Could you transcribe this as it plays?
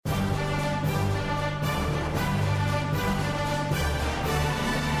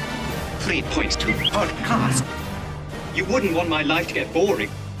3.2 podcast. You wouldn't want my life to get boring.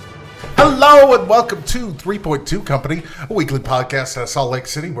 Hello and welcome to 3.2 Company, a weekly podcast out of Salt Lake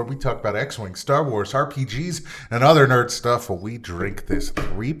City where we talk about X-Wing, Star Wars, RPGs, and other nerd stuff while we drink this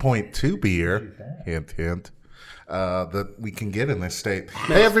 3.2 beer, hint, hint, that we can get in this state.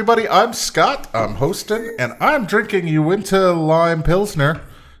 Hey everybody, I'm Scott, I'm hosting, and I'm drinking Uinta Lime Pilsner,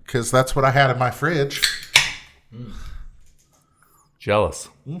 because that's what I had in my fridge. Jealous.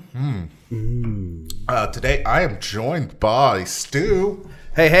 Today I am joined by Stu.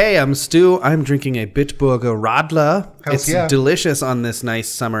 Hey, I'm Stu. I'm drinking a Bitburger Radler. Hells It's yeah. delicious on this nice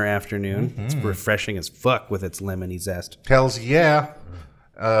summer afternoon. It's refreshing as fuck with its lemony zest. Hells yeah.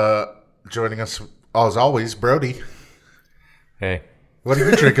 Joining us, as always, Brody. Hey. What are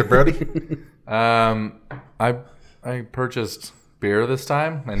you drinking, Brody? I purchased beer this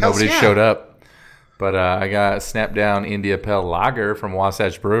time and Hells nobody yeah. showed up. But I got a Snap Down India Pale Lager from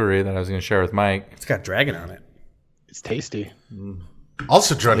Wasatch Brewery that I was going to share with Mike. It's got dragon on it. It's tasty.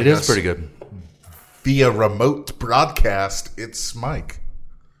 Also joining It is us pretty good. via remote broadcast, it's Mike.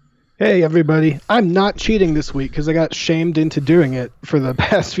 Hey, everybody. I'm not cheating this week because I got shamed into doing it for the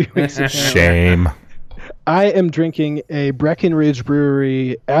past few weeks. Shame. I am drinking a Breckenridge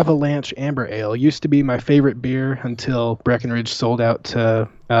Brewery Avalanche Amber Ale. Used to be my favorite beer until Breckenridge sold out to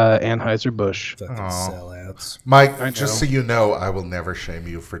Anheuser-Busch. Fucking sellouts. Mike, just so you know, I will never shame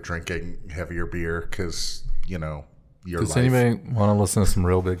you for drinking heavier beer because, you know, your Does life. anybody want to listen to some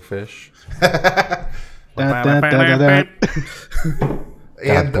Real Big Fish?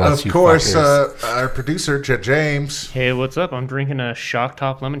 And, bless of you course, fuckers. our producer, Jet James. Hey, what's up? I'm drinking a Shock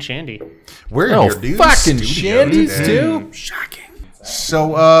Top Lemon Shandy. We're in Oh, your new fucking studio shandies, today. too? Shocking.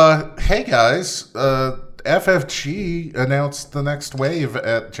 So, hey, guys. FFG announced the next wave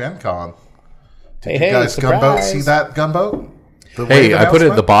at Gen Con. Did you guys gunboat see that gunboat? The Hey, wave I put it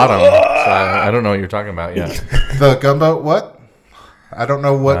at the announcement? bottom. So I don't know what you're talking about yet. The gunboat what? I don't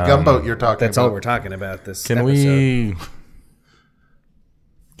know what gunboat you're talking That's about. all we're talking about this Can episode.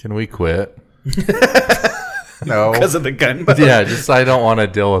 we quit? No. Because of the gun. Yeah, just I don't want to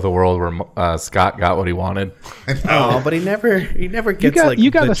deal with a world where Scott got what he wanted. Oh, but he never You gets got, like you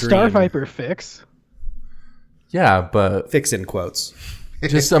got the a Star dream. Viper fix. Yeah, but Fix in quotes.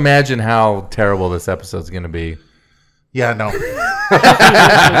 just imagine how terrible this episode's going to be. Yeah, no.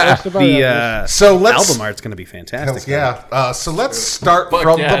 The So let's album art's going to be fantastic. yeah. So let's start Fuck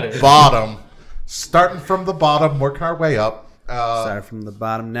from yeah, the it is. bottom. Starting from the bottom, working our way up. Start from the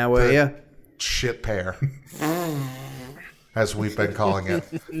bottom now, will ya? Shit pair, as we've been calling it,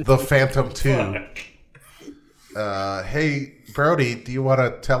 the Phantom 2. Hey, Brody, do you want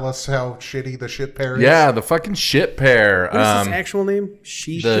to tell us how shitty the shit pair is? Yeah, the fucking shit pair. What is his actual name? The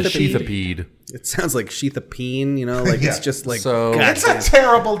Sheathapede. Sheathapede. It sounds like Sheathapeen, you know, like Yeah. it's just like So- God, It's a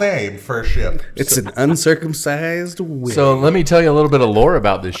terrible name for a ship. it's an uncircumcised wig. So let me tell you a little bit of lore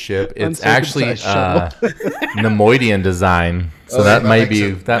about this ship. It's actually Uncircumcised Nemoidian design. So that that might makes be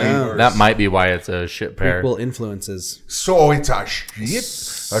it way worse. that might be why it's a shit pair. equal influences. So it's a shit.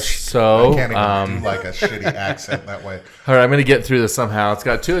 So I can't even do like a shitty accent that way. all right, I'm gonna get through this somehow. It's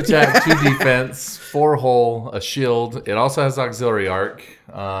got 2 attack, 2 defense, 4 hull, a shield. It also has auxiliary arc.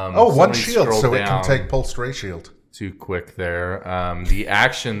 Oh, one somebody shield, scrolled so it can down take pulse ray shield. too quick there. The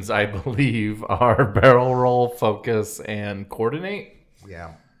actions, I believe, are barrel roll, focus, and coordinate.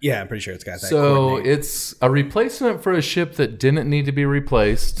 Yeah. Yeah, I'm pretty sure it's got that. So coordinate. it's a replacement for a ship that didn't need to be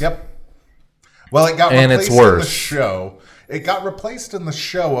replaced. Yep. Well, it got And replaced it's in worse. the show. It got replaced in the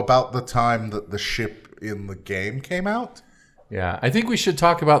show about the time that the ship in the game came out. Yeah, I think we should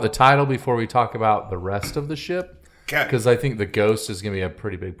talk about the title before we talk about the rest of the ship. Okay. Because I think the Ghost is going to be a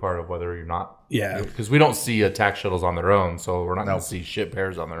pretty big part of whether you're not. Yeah. Because we don't see attack shuttles on their own, so we're not going No. to see ship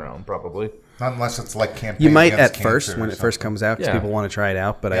pairs on their own, probably. Not unless it's like campaign. You might against at first cancer when or it first something. comes out because Yeah. people want to try it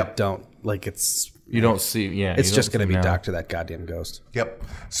out, but I Yep. don't like it's. You don't see, yeah. It's you just don't going to see be now. docked to that goddamn ghost. Yep.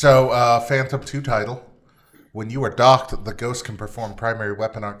 So, Phantom 2 title. When you are docked, the Ghost can perform primary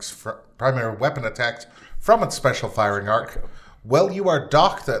weapon attacks from its special firing arc. While you are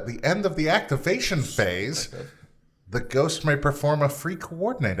docked at the end of the activation phase, the Ghost may perform a free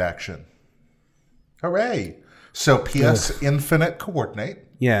coordinate action. Hooray! So, PS Infinite Coordinate.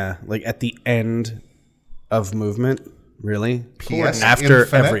 Yeah, like at the end of movement, really. PS After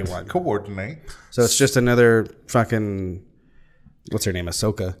Infinite everyone. Coordinate. So it's just another fucking. What's her name?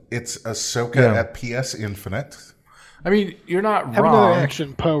 Ahsoka. It's Ahsoka Yeah. at PS Infinite. I mean, you're not Have another wrong.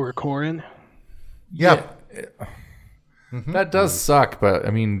 action power, Corin. Yeah. That does suck, but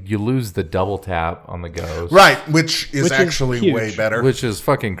I mean, you lose the double tap on the Ghost. Right, which is Which is actually huge. way better. Which is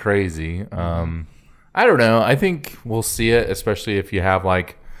fucking crazy. I don't know. I think we'll see it, especially if you have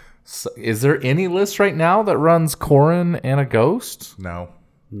like So, is there any list right now that runs Corrin and a Ghost? No.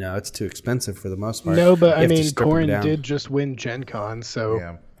 No, it's too expensive for the most part. No, but You I have to mean, strip 'em Corrin down. did just win Gen Con, so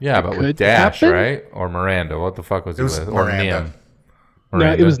Yeah. Yeah, but with could Dash, happen? right? Or Miranda. What the fuck was It was he with? Or Miranda. Nim. no,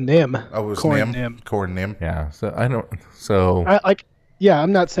 Miranda. it was Nim. Oh, it was Corrin Nim. Corrin Nim. Yeah, so I don't. So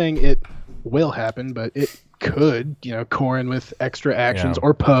I'm not saying it will happen, but it could. Corrin with extra actions, Yeah.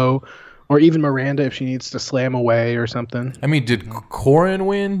 or Poe, or even Miranda if she needs to slam away or something. I mean, did Corrin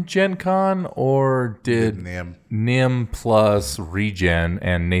win Gen Con, or did Nim. plus Regen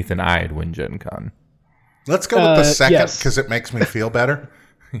and Nathan Ide win Gen Con? Let's go with the second yes. because it makes me feel better.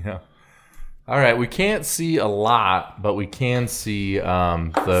 Yeah. All right, we can't see a lot, but we can see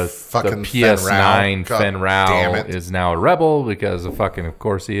the Fucking PS9 God Fen Rao damn it. is now a rebel because of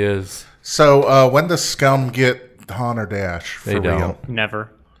course he is. So when does Scum get Han or Dash for They real? don't.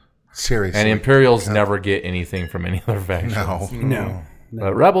 Never. Seriously. And Imperials never get anything from any other faction. No.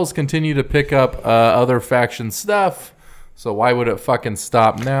 But Rebels continue to pick up other faction stuff. So why would it fucking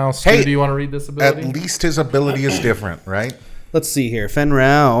stop now? Stu, Hey, do you want to read this ability? At least his ability is different, right? Let's see here. Fen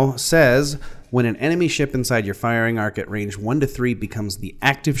Rao says, when an enemy ship inside your firing arc at range 1 to 3 becomes the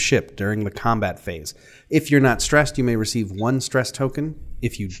active ship during the combat phase. If you're not stressed, you may receive 1 stress token.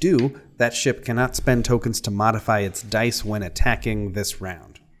 If you do, that ship cannot spend tokens to modify its dice when attacking this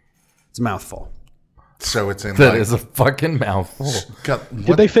round. It's a mouthful. So it's in That is a fucking mouthful.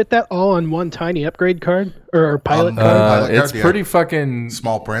 Did they fit that all on one tiny upgrade card or pilot card? Pilot It's card, yeah. pretty fucking...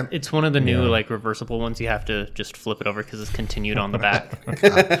 small print? It's one of the new reversible ones. You have to just flip it over because it's continued on the back.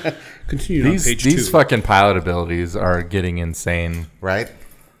 Continue on page 2. These fucking pilot abilities are getting insane. Right?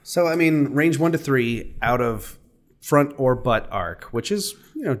 So, I mean, range 1 to 3 out of front or butt arc, which is,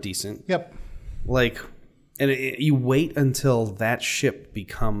 decent. Yep. And you wait until that ship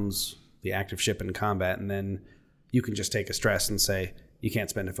becomes the active ship in combat, and then you can just take a stress and say, you can't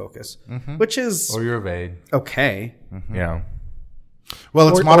spend a focus, which is Or your evade. okay. Yeah. Well,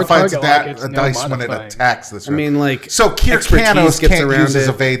 it's Or modified target that lock, it's a no dice when it modifying. attacks this. I mean, so Kirk expertise Canos gets can't around use his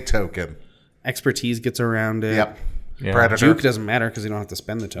it. evade token. Expertise gets around it. Yep. Yeah. Predator. Juke doesn't matter because you don't have to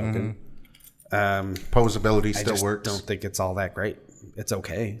spend the token. Pose ability I still just works. don't think it's all that great. It's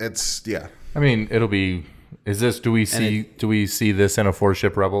okay. It's, yeah. I mean, it'll be... Do we see this in a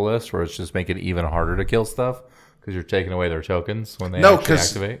 4-ship rebel list where it's just make it even harder to kill stuff because you're taking away their tokens when they No, actually because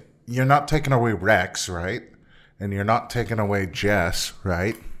activate? you're not taking away Rex, right? And you're not taking away Jess,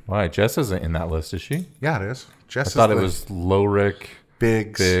 right? Why? Jess isn't in that list, is she? Yeah, it is. Jess I is thought it the was Lowrick.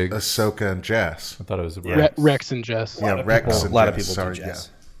 Biggs, Biggs. Ahsoka, and Jess. I thought it was Rex and Jess. Yeah, Rex A and lot of Jess. people Sorry, do Jess.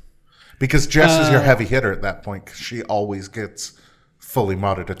 yeah. Because Jess is your heavy hitter at that point because she always gets fully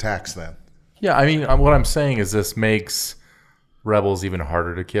modded attacks then. Yeah, I mean, what I'm saying is this makes rebels even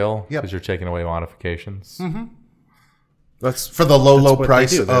harder to kill Yep. because you're taking away modifications. That's For the low what they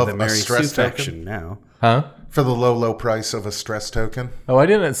price do. They're of the a Mary stress Sue token. faction now. Huh? For the low price of a stress token. Oh, I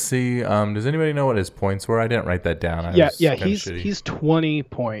didn't see. Does anybody know what his points were? I didn't write that down. I was kinda shitty. He's 20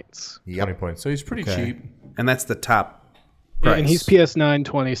 points. 20 points. So he's pretty cheap. And that's the top Yeah, price. and he's PS9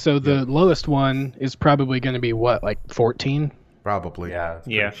 20. So the lowest one is probably going to be what, like 14? Probably. Yeah, it's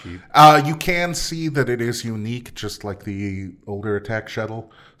Yeah. pretty cheap. You can see that it is unique, just like the older attack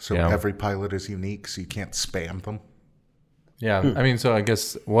shuttle. So Yeah. every pilot is unique, so you can't spam them. Yeah, I mean, so I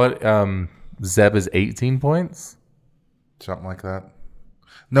guess what Zeb is 18 points. Something like that.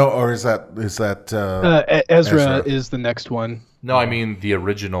 No, or is that Ezra Ezra. is the next one. No, I mean the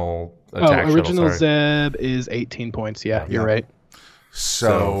original Oh, attack original shuttle. Sorry. Zeb is 18 points. Yeah, you're right.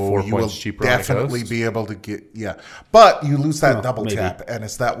 so 4 you will points cheaper on a definitely Ghost? be able to get but you lose that double maybe. tap, and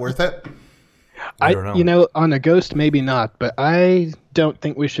is that worth it? I don't know. On a Ghost, maybe not, but I don't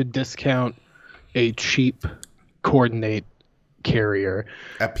think we should discount a cheap coordinate carrier.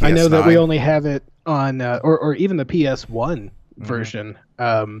 At PS9? I know that we only have it on, or even the PS1 version.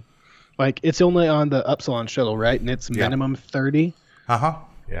 Like it's only on the Upsilon shuttle, right? And it's minimum 30. Uh-huh.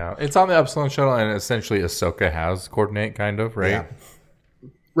 Yeah, it's on the Epsilon shuttle, and essentially Ahsoka has coordinate, kind of, right? Yeah.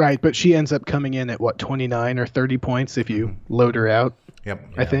 Right, but she ends up coming in at what, 29 or 30 points if you load her out.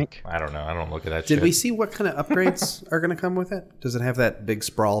 Yep. I think. I don't know. I don't look at that Did shit. we see what kind of upgrades are going to come with it? Does it have that big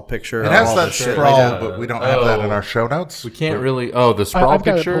sprawl picture? It has All that the shit sprawl, laid out? but we don't have that in our show notes. We can't really... Oh, the sprawl I've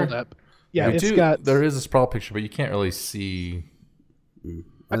got it picture? pulled up. Yeah, We it's do- got. There is a sprawl picture, but you can't really see...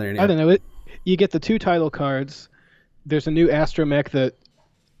 Are there any- I don't know. You get the 2 title cards. There's a new astromech that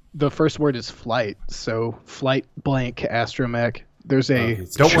the first word is flight. So flight blank astromech. There's a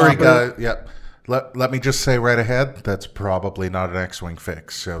Don't worry, chopper. guys. Yep. Let me just say right ahead, that's probably not an X-Wing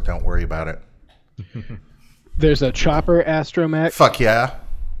fix, so don't worry about it. There's a chopper astromech. Fuck yeah.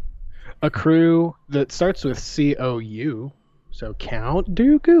 A crew that starts with COU. So Count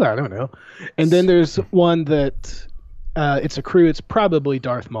Dooku? I don't know. And then there's one that it's a crew. It's probably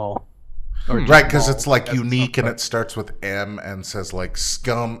Darth Maul. Or Right, because Maul. it's like That's unique and something. it starts with M and says like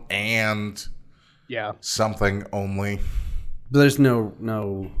scum and Yeah. something only. But there's no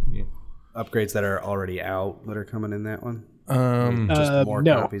upgrades that are already out that are coming in that one. Just more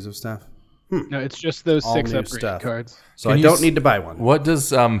no. copies of stuff. No, it's just those All 6 new upgrade stuff. cards. So Can I you don't s- need to buy one. What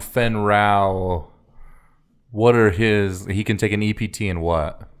does Fen Rao? What are his? He can take an EPT and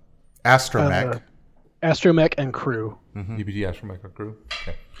what? Astromech. Astromech and crew. EPT Astromech crew.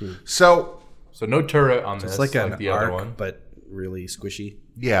 Okay. So, So no turret on this. It's like an the arc, other one. but really squishy.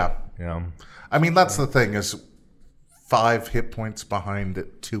 yeah. Yeah. I mean, that's the thing is 5 hit points behind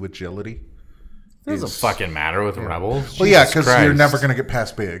it, 2 agility. Doesn't fucking matter with rebels. Well, yeah, Jesus because you're Christ. never going to get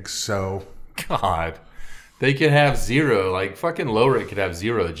past Biggs, so... God. They could have 0. Like fucking Lowrit could have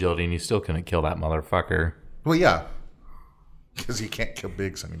 0 agility, and you still couldn't kill that motherfucker. Well, yeah. Because you can't kill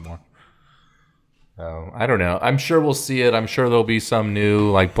Biggs anymore. So I don't know. I'm sure we'll see it. I'm sure there'll be some new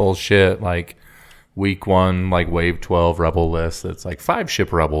like bullshit like week 1 like wave 12 rebel list that's like 5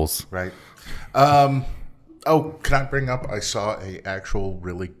 ship rebels. Right. Oh, can I bring up? I saw a actual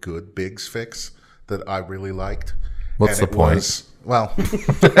really good Biggs fix that I really liked. What's And the it point? was- well,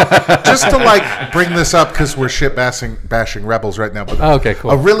 just to like bring this up because we're ship bashing rebels right now. But Oh, okay, cool.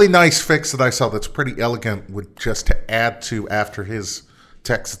 A really nice fix that I saw that's pretty elegant would just to add to after his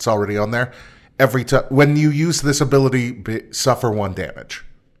text that's already on there. Every time when you use this ability, suffer 1 damage.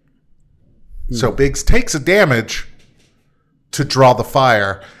 So Biggs takes a damage to draw the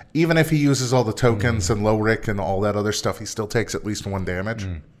fire. Even if he uses all the tokens and Lowrick and all that other stuff, he still takes at least 1 damage.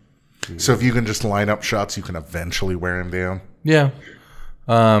 So if you can just line up shots, you can eventually wear him down. Yeah.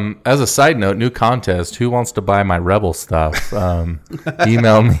 As a side note, new contest. Who wants to buy my rebel stuff?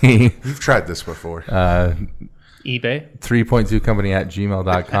 Email me You've tried this before. eBay.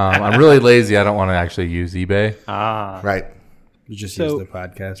 3.2company@gmail.com. I'm really lazy. I don't want to actually use eBay. Right. You just So- use the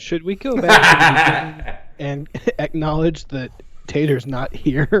podcast. Should we go back to the beginning and acknowledge that Tater's not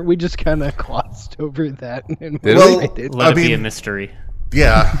here? We just kind of glossed over that. And Did Well, we? did. Let I it be a mean- mystery.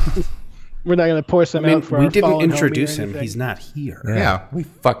 Yeah. We're not going to pour some I mean, out for we our didn't fallen homie or introduce him. anything. He's not here. Yeah. We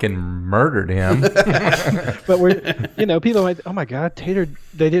fucking murdered him. But we're, people might, oh my God, Tater,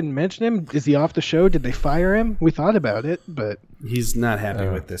 they didn't mention him. Is he off the show? Did they fire him? We thought about it, but He's not happy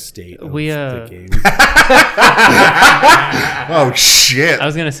with this state of We, the game. Oh, shit. I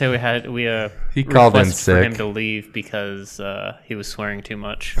was gonna say He called in request for him sick. to leave because he was swearing too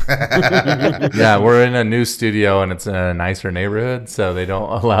much. Yeah, we're in a new studio and it's in a nicer neighborhood, so they don't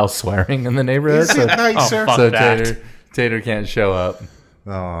allow swearing in the neighborhood. Is So, it nicer? fuck so that. Tater can't show up.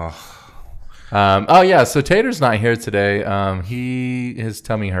 Oh. Yeah, so Tater's not here today. His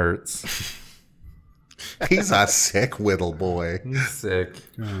tummy hurts. He's a sick whittle boy. He's sick.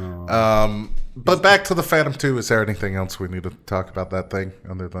 But back to the Phantom 2. Is there anything else we need to talk about that thing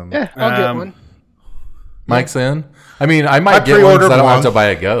other than... yeah, I'll get one. Mike's in. I mean, I might I get one 'cause pre-ordered I don't have one. to buy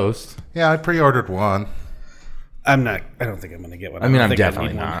a ghost. Yeah, I pre-ordered one. I don't think I'm going to get one. I mean, don't I'm think I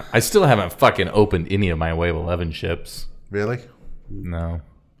definitely need one. not. I still haven't fucking opened any of my Wave 11 ships. Really? No,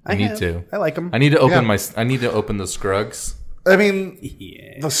 I need have. to. I like 'em. I need to open Yeah. I need to open the Scrugs. I mean,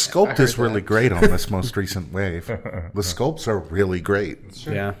 Yeah. the sculpt is really great on this most recent wave. The sculpts are really great.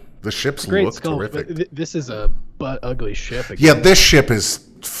 Yeah. The ships Great look sculpt, terrific. but this is a butt ugly ship. Again. Yeah, this ship is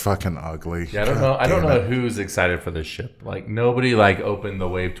fucking ugly. Yeah, I don't God know. I don't damn know it. who's excited for this ship. Like nobody like opened the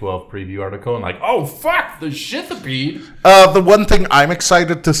Wave 12 preview article and like, oh fuck, the Shithapede. The one thing I'm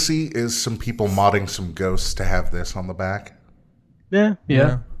excited to see is some people modding some ghosts to have this on the back. Yeah.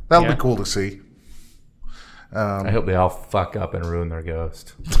 That'll Yeah. be cool to see. I hope they all fuck up and ruin their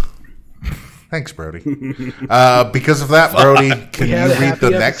ghost. Thanks, Brody. Because of that, Brody, can We you had a read happy the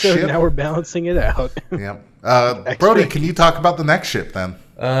next episode, ship? Now we're balancing it out. Yeah. Brody, can you talk about the next ship then?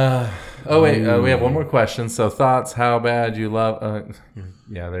 Oh wait, we have one more question. So thoughts? How bad you love?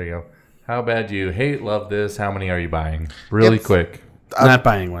 Yeah, there you go. How bad do you hate, love this? How many are you buying? Really It's- quick, Not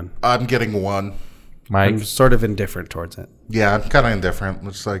buying one. I'm getting one. Mike. I'm sort of indifferent towards it. Yeah, I'm kind of indifferent.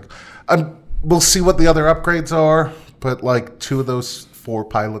 It's like, we'll see what the other upgrades are, but like 2 of those 4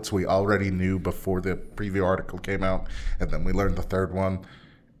 pilots we already knew before the preview article came out, and then we learned the 3rd one,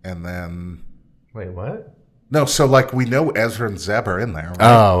 and then Wait, what? no, so like we know Ezra and Zeb are in there, right?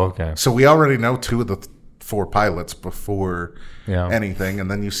 Oh, okay. So we already know 2 of the 4 pilots before Yeah. anything, and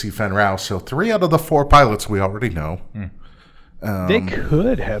then you see Fen Rao. So 3 out of the 4 pilots we already know. They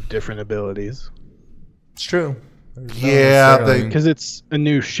could have different abilities It's true. Yeah, necessarily. because it's a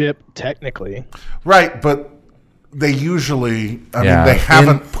new ship technically. right, but they usually, I Yeah, mean, they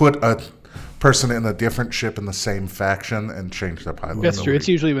haven't put a person in a different ship in the same faction and change their pilot. That's true. It's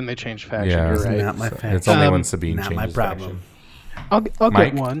usually when they change faction. Yeah. You're right. Not my faction. It's only when Sabine Not changes my problem. faction. I'll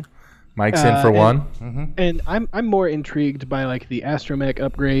Mike? get one. Mike's in for one. And I'm more intrigued by like the astromech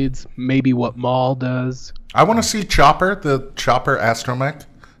upgrades, maybe what Maul does. I want to see Chopper, the Chopper astromech.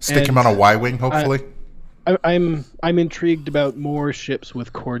 Stick And him on a Y-wing, hopefully. I'm intrigued about more ships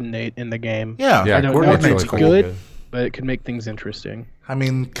with coordinate in the game. Yeah, Yeah, I don't know if coordinate's it's really good, but it could make things interesting. I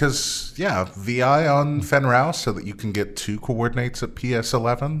mean, because, VI on Fen Rao so that you can get 2 coordinates at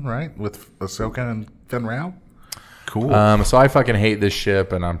PS11, right? With Ahsoka and Fen Rao. Cool. So I fucking hate this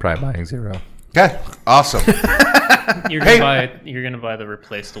ship, and I'm probably buying 0. Okay, awesome. You're gonna buy the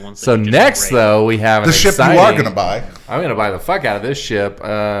replace the ones. That So you just next, rate. though, we have The ship you are going to buy. I'm going to buy the fuck out of this ship.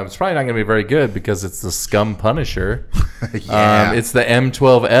 It's probably not going to be very good because it's the Scum Punisher. Yeah. It's the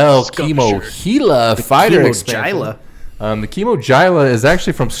M12L Chemo Gila fighter expansion. Gila. The Chemo Gila is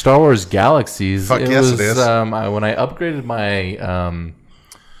actually from Star Wars Galaxies. Fuck yes, it is. When I upgraded my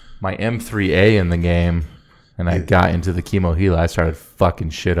M3A in the game, and I got into the Chemo Gila, I started fucking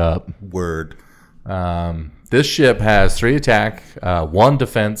shit up. Word. This ship has 3 attack, 1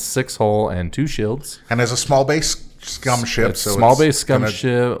 defense, 6 hull, and 2 shields. And as a small base scum ship, It's so small it's base scum gonna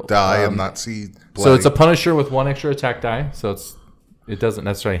ship, die and not see blood. So it's a Punisher with 1 extra attack die. So it doesn't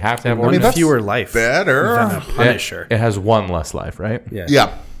necessarily have to have One that's fewer life better. than a Punisher. It has 1 less life, right? Yeah.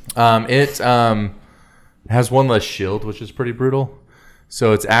 Yeah. It has 1 less shield, which is pretty brutal.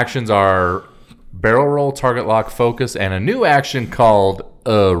 So its actions are barrel roll, target lock, focus, and a new action called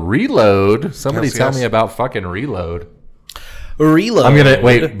reload. Somebody Yes, tell yes. me about fucking reload. Reload. I'm gonna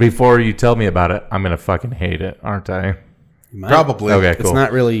wait before you tell me about it. I'm gonna fucking hate it, aren't I? Probably. Okay, It's cool.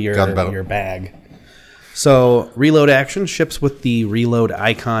 not really your Got about it. your bag. So, reload action. Ships with the reload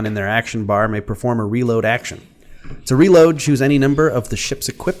icon in their action bar may perform a reload action. To reload, choose any number of the ship's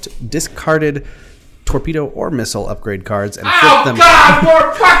equipped, discarded torpedo or missile upgrade cards and flip them. God,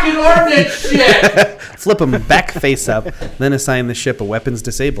 more fucking ordnance shit! Flip them back face up, then assign the ship a weapons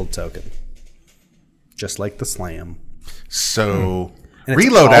disabled token. Just like the slam. So, And it's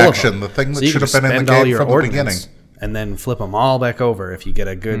reload all of action, them. the thing So that you should can have been in spend the all game your from the ordnance beginning. and then flip them all back over if you get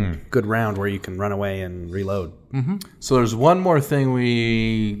a good round where you can run away and reload. So there's one more thing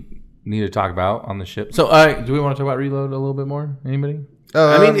we need to talk about on the ship. So do we want to talk about reload a little bit more? Anybody?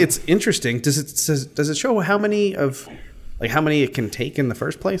 I mean, it's interesting. Does it show how many it can take in the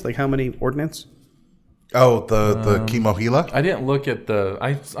first place? Like how many ordnance? Oh, the Chemo Gila? I didn't look at the.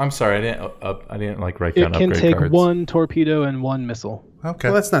 I'm sorry. I didn't like write down It can upgrade take cards. 1 torpedo and 1 missile. Okay.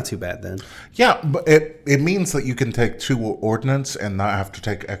 Well, that's not too bad then. Yeah, but it means that you can take 2 ordnance and not have to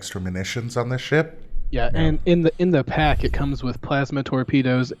take extra munitions on this ship. Yeah, and in the pack it comes with plasma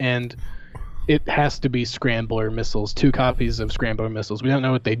torpedoes and it has to be scrambler missiles. 2 copies of scrambler missiles. We don't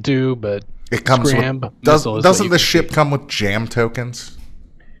know what they do, but It comes Scram with. missile is what Doesn't you the can ship come with jam tokens?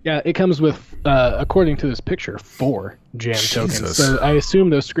 yeah, it comes with according to this picture 4 jam tokens. Jesus. So I assume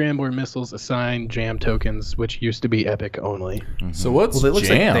those scrambler missiles assign jam tokens, which used to be epic only. So what's Well, it looks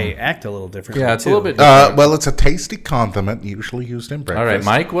jam? like they act a little different. Yeah, it's a too. little bit different. Well, it's a tasty condiment usually used in breakfast. All right,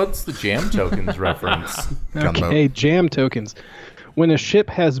 Mike. What's the jam tokens reference? Gunboat. Okay, jam tokens. When a ship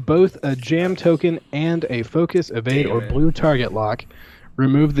has both a jam token and a focus, evade, or blue target lock,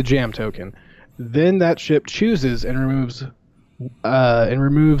 remove the jam token. Then that ship chooses and removes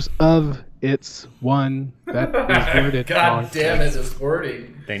of its one that is worded wrong. it's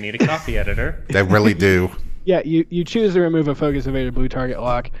wording. They need a copy editor. They really do. Yeah, you choose to remove a focus, evade, or blue target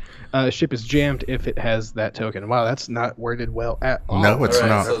lock. Ship is jammed if it has that token. Wow, that's not worded well at all. No, it's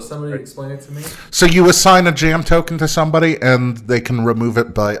not. So somebody explain it to me. So you assign a jam token to somebody, and they can remove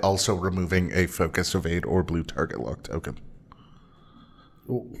it by also removing a focus, evade, or blue target lock token.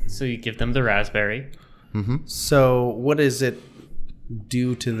 So you give them the raspberry. So what does it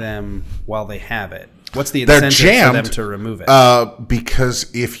do to them while they have it? What's the They're incentive jammed, for them to remove it? Because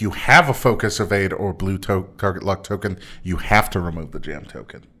if you have a focus, evade, or blue target lock token, you have to remove the jam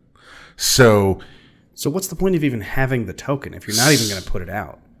token. So What's the point of even having the token if you're not even going to put it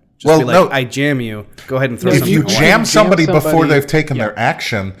out? Just Well, be like, no. I jam you. Go ahead and throw if something you away. jam somebody before somebody- they've taken yeah. their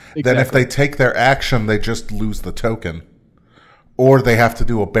action, then if Exactly. they take their action, they just lose the token. Or they have to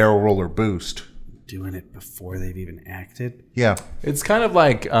do a barrel roller boost. Doing it before they've even acted. Yeah. It's kind of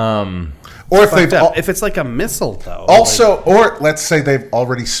like Or if they've Fucked up. If it's like a missile, though. also, or let's say they've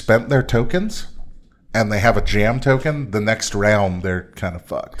already spent their tokens and they have a jam token, the next round they're kind of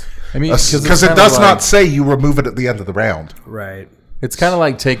fucked. I mean, because it does not say you remove it at the end of the round. Right. It's kind of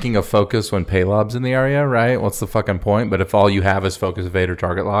like taking a focus when Palob's in the area, right? What's the fucking point? But if all you have is focus, evade, or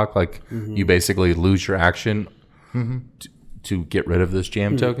target lock, like you basically lose your action to get rid of this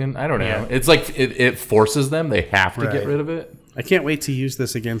jam token. I don't know. It's like it forces them. They have to get rid of it. I can't wait to use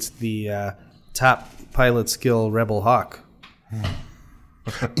this against the top pilot skill Rebel Hawk.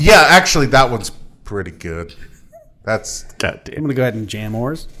 Yeah, actually, that one's pretty good. That's I'm going to go ahead and jam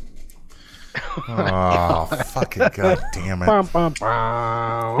ores. oh fucking goddamn it!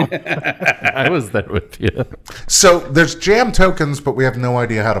 I was there with you. So there's jam tokens, but we have no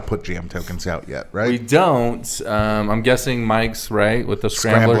idea how to put jam tokens out yet, right? We don't. I'm guessing Mike's right with the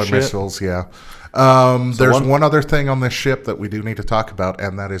scrambler shit. Missiles, yeah. There's one other thing on this ship that we do need to talk about,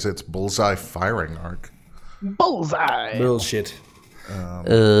 and that is its bullseye firing arc. Bullseye. Bullshit.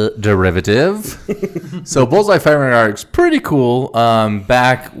 Derivative. So bullseye firing arc's pretty cool.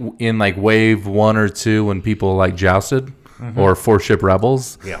 Back in like wave 1 or 2 when people like jousted or 4-ship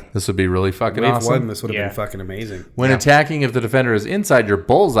rebels. Yeah. This would be really fucking Wave awesome. 1, this would have been fucking amazing. When attacking, if the defender is inside your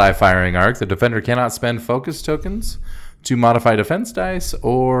bullseye firing arc, the defender cannot spend focus tokens to modify defense dice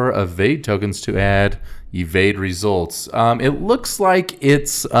or evade tokens to add evade results. It looks like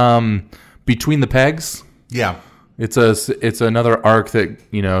it's between the pegs. Yeah. It's another arc that,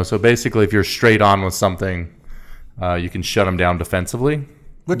 you know, so basically if you're straight on with something, you can shut them down defensively.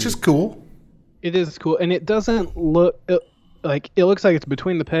 Which is cool. It is cool, and it doesn't look like it looks like it's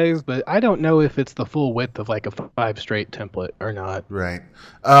between the pegs, but I don't know if it's the full width of like a 5 straight template or not. Right.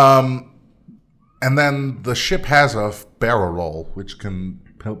 And then the ship has a barrel roll, which can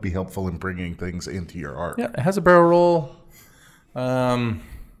be helpful in bringing things into your arc. Yeah, it has a barrel roll.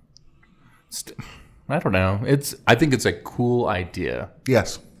 I don't know. I think it's a cool idea.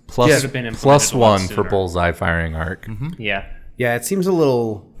 Yes. Plus, Should have been implemented plus a lot 1 for sooner. bullseye firing arc. Yeah. Yeah, it seems a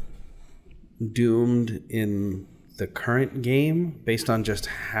little doomed in the current game based on just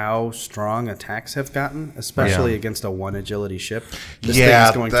how strong attacks have gotten, especially against a 1 agility ship. This thing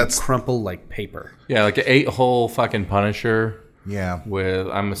is going to crumple like paper. Yeah, like an 8-hole fucking Punisher. Yeah. With,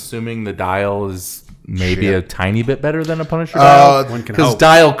 I'm assuming the dial is maybe a tiny bit better than a Punisher dial. One can Because hope.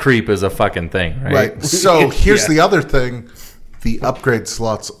 dial creep is a fucking thing, right? Right. So here's the other thing: the upgrade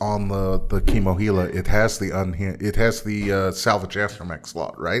slots on the Chemohela. It has the salvage astromech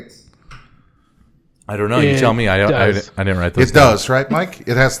slot, right? I don't know. You tell me. I didn't write those. It does, right, Mike?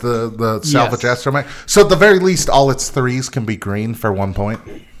 It has the salvage astromech. So at the very least, all its 3s can be green for 1 point.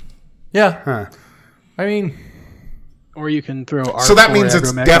 Yeah. Huh. I mean, Or you can throw. So that means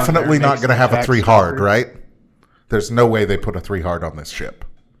it's Agromech on definitely there, not makes going to have a attacks 3 hard, stronger. right? There's no way they put a 3 hard on this ship.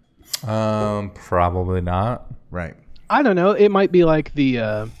 probably not. Right. I don't know. It might be like the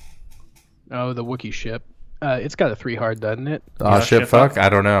Wookiee ship. It's got a 3 hard, doesn't it? Ship fuck? I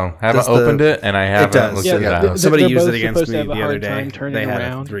don't know. Haven't Does the- opened it, and I haven't does. looked Yeah, at yeah. it. Somebody They're used both it against supposed to me have a the other hard time day. turning They had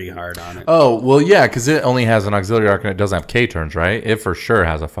around. a 3 hard on it. Oh, well, yeah, because it only has an auxiliary arc and it doesn't have K turns, right? It for sure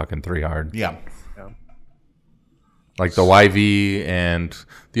has a fucking 3 hard. Yeah. Like the YV, and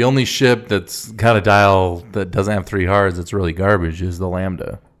the only ship that's got a dial that doesn't have 3 hards that's really garbage is the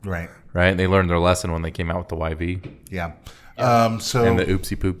Lambda, Right. right? They learned their lesson when they came out with the YV Yeah. So and the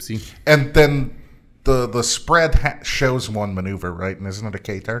oopsie poopsie. and then the spread shows 1 maneuver, right? And isn't it a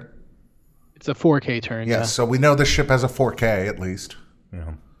K turn? It's a 4K turn. Yeah. Yeah. So we know this ship has a 4K at least.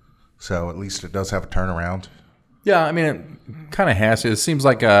 Yeah. So at least it does have a turnaround. Yeah, I mean, it kind of has to. It seems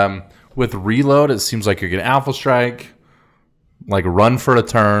like with reload, it seems like you're getting Alpha Strike, like run for a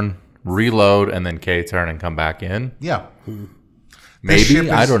turn, reload, and then K turn and come back in. Yeah. Maybe.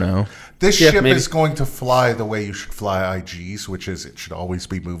 I don't know. This ship maybe. is going to fly the way you should fly IGs, which is it should always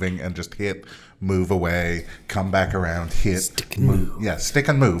be moving and just hit, move away, come back around, hit, stick and move. Yeah, stick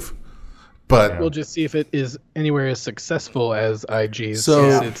and move. But We'll just see if it is anywhere as successful as IGs.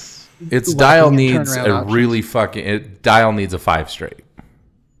 So- since Its lacking dial in needs turnaround a options. really fucking. Dial needs a 5 straight,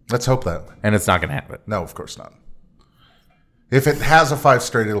 let's hope that. and it's not going to have it. No, of course not. If it has a 5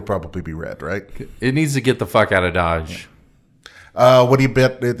 straight, it'll probably be red, right? It needs to get the fuck out of Dodge. What do you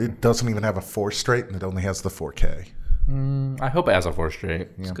bet? It doesn't even have a 4 straight, and it only has the 4K. I hope it has a 4 straight.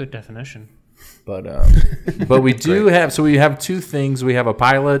 It's a good definition. But we do have, so we have 2 things. We have a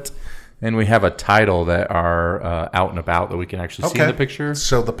pilot and we have a title that are out and about that we can actually see in the picture.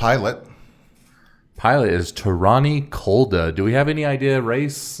 So the pilot. Pilot is Tarani Kolda. Do we have any idea,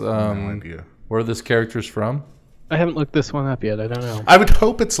 race, No idea. where this character's from? I haven't looked this one up yet. I don't know. I would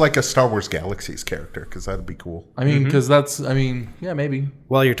hope it's like a Star Wars Galaxies character because that'd be cool. I mean, because yeah, maybe.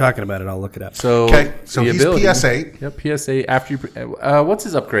 While you're talking about it, I'll look it up. So, Okay, so the he's ability- PS8. Yep, PS8. After you, what's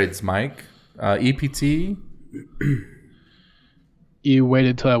his upgrades, Mike? EPT? You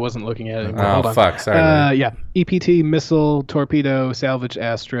waited till I wasn't looking at it anymore. Hold Oh, on. fuck. Sorry. Yeah. EPT, missile, torpedo, salvage,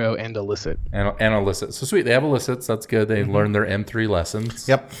 astro, and illicit. And illicit. So sweet. They have illicits. That's good. They learned their M3 lessons.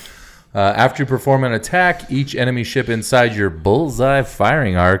 Yep. After you perform an attack, each enemy ship inside your bullseye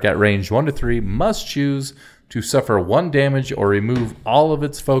firing arc at range 1 to 3 must choose to suffer 1 damage or remove all of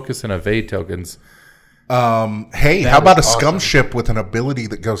its focus and evade tokens. Hey, how about a scum ship with an ability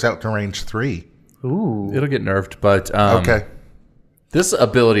that goes out to range 3? Ooh. It'll get nerfed, but Okay. this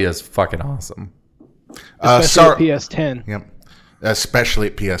ability is fucking awesome. Especially at PS10. Yep. Especially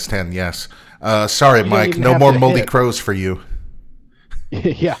at PS10, yes. Sorry, don't Mike. even No have more to moldy hit. crows for you.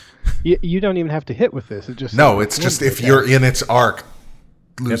 Yeah. You don't even have to hit with this. It just No, it's just if you're in its arc,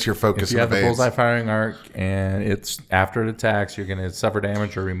 lose your focus If you and have the evades. bullseye firing arc and it's after it attacks, you're going to suffer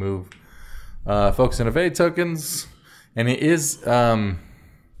damage or remove focus and evade tokens. And it is,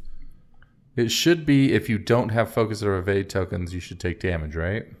 it should be if you don't have focus or evade tokens, you should take damage,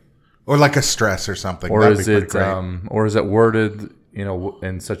 right? Or like a stress or something. Or That'd is be pretty it, great. or is it worded,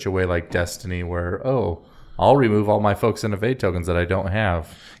 in such a way like Destiny, where I'll remove all my focus and evade tokens that I don't have.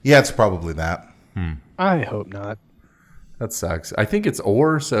 Yeah, it's probably that. I hope not. That sucks. I think it's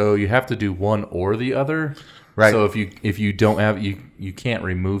or, so you have to do one or the other. Right. So if you don't have you can't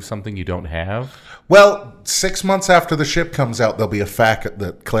remove something you don't have. Well, 6 months after the ship comes out, there'll be a fact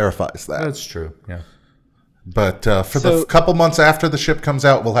that clarifies that. That's true. Yeah. But for the couple months after the ship comes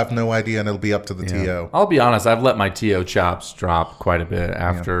out, we'll have no idea, and it'll be up to the TO. I'll be honest. I've let my TO chops drop quite a bit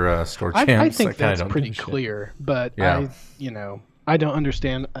after Store Champs. I think kinda that's don't pretty give a shit. clear, but Yeah. I don't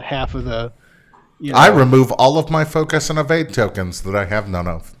understand half of the. I remove all of my focus and evade tokens that I have none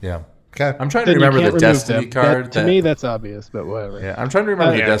of. Yeah. Okay. I'm trying to Then you remember can't the remove Destiny them. card. To me, that's obvious, but whatever. Yeah, I'm trying to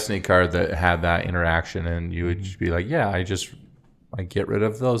remember the yeah. Destiny card that had that interaction, and you would just be like, "Yeah, I get rid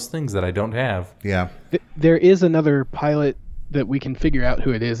of those things that I don't have." Yeah. There is another pilot that we can figure out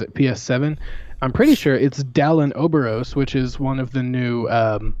who it is at PS7. I'm pretty sure it's Dallin Oberos, which is one of the new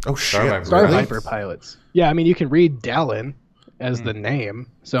Oh, shit. Viper. Star Really? Viper pilots. Yeah, I mean, you can read Dallin as the name,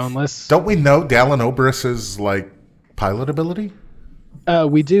 so unless Don't we know Dallin Oberus's, pilot ability?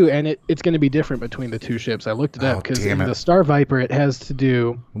 we do, and it's going to be different between the two ships. I looked it up because damn in it. the Star Viper, it has to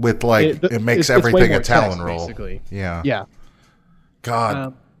do With, it it's makes way everything more a Talon text, roll. basically. Yeah. Yeah.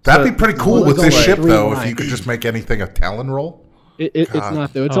 God. That'd be pretty cool well, with it's this only ship, 3 though, if lines. you could just make anything a Talon roll. It's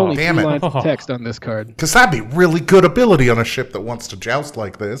not though. It's only 3 Damn it. lines of text on this card. Because that'd be really good ability on a ship that wants to joust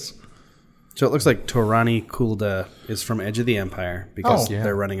like this. So it looks like Torani Kulda is from Edge of the Empire because Oh. Yeah.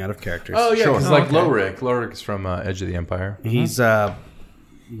 they're running out of characters. Oh yeah, Sure. because Lorik. Lorik is from Edge of the Empire. He's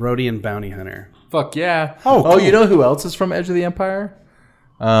Rhodian bounty hunter. Fuck yeah. Oh, cool. You know who else is from Edge of the Empire?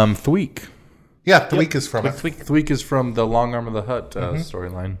 Thweek. Yeah, Thweek is from it. Thweek is from the Long Arm of the Hut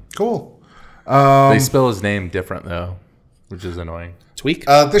storyline. Cool. They spell his name different though, which is annoying. Tweak?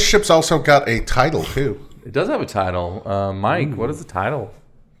 This ship's also got a title, too. It does have a title. Mike, what is the title?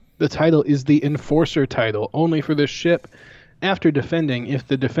 The title is the Enforcer title, only for this ship. After defending, if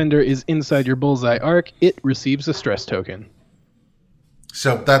the defender is inside your bullseye arc, it receives a stress token.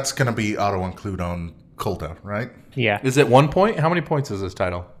 So that's going to be auto-include on Kulda, right? Yeah. Is it 1 point? How many points is this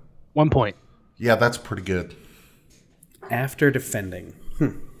title? 1 point. Yeah, that's pretty good. After defending.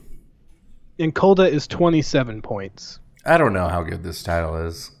 And Kulda is 27 points. I don't know how good this title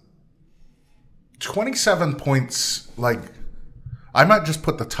is. 27 points, I might just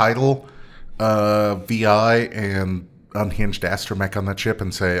put the title, VI, and Unhinged Astromech on that ship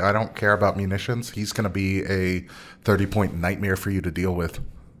and say, I don't care about munitions. He's going to be a 30-point nightmare for you to deal with.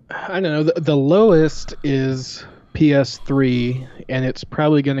 I don't know. The lowest is PS3, and it's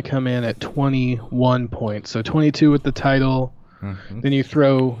probably going to come in at 21 points. So 22 with the title. Then you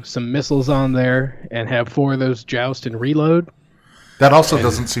throw some missiles on there and have 4 of those joust and reload. That also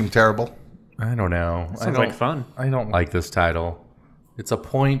doesn't seem terrible. I don't know. Sounds like fun. I don't like this title. It's a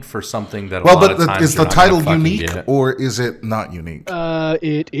point for something that Well, a lot of but times is you're the not gonna title fucking unique get. or is it not unique?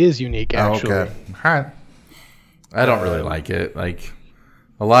 It is unique, actually. Okay. All right. I don't really like it.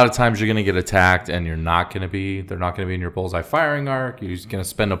 A lot of times you're going to get attacked and they're not going to be in your bullseye firing arc. You're just going to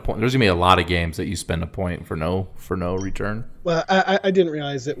spend a point. There's going to be a lot of games that you spend a point for no return. Well, I didn't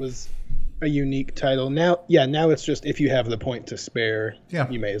realize it was a unique title. Now it's just if you have the point to spare,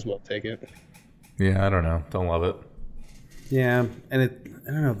 you may as well take it. Yeah, I don't know. Don't love it. Yeah, and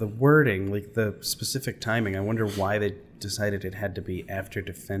I don't know, the wording, the specific timing, I wonder why they decided it had to be after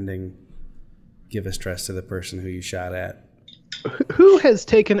defending, give a stress to the person who you shot at. Who has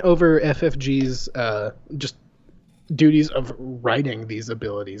taken over FFG's just duties of writing these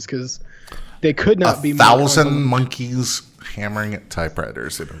abilities? Because they could not be more 1,000 convoluted. monkeys hammering at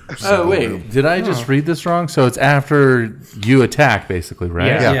typewriters. Oh, wait. Did I just read this wrong? So it's after you attack, basically, right?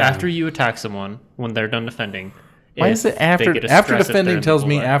 Yeah. Yeah. After you attack someone, when they're done defending, Why is it If after they get a after stress if they're defending in the tells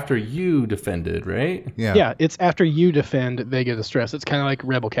me bullseye. after you defended, right? Yeah, it's after you defend, they get a stress. It's kind of like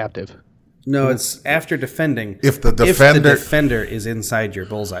rebel captive. No, it's after defending. If the defender- defender is inside your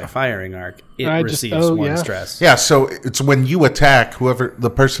bullseye firing arc, it I just- receives one yeah. stress. Yeah, so it's when you attack the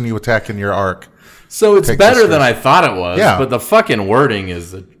person you attack in your arc. So it's Take better the than I stress. thought it was. Yeah. But the fucking wording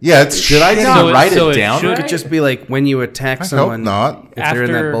is. Yeah, it's Did I shitty. not write so it it down? should right? It could just be like when you attack hope someone. not. If they're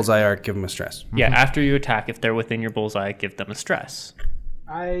in that After- bullseye arc, give them a stress. Yeah, after you attack, if they're within your bullseye, give them a stress.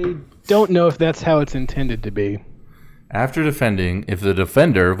 I don't know if that's how it's intended to be. After defending, if the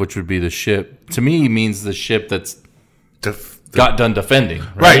defender, which would be the ship, to me means the ship that's got done defending.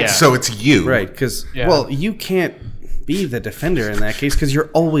 Right. Right, Yeah. so it's you. Right, because Yeah. well, you can't be the defender in that case because you're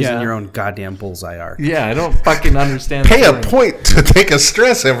always in Yeah. your own goddamn bullseye arc. Yeah, I don't fucking understand. Pay a the point to take a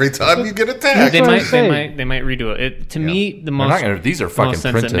stress every time you get attacked. They what I'm might, saying. they might redo it. To me, the They're most not gonna. These are fucking most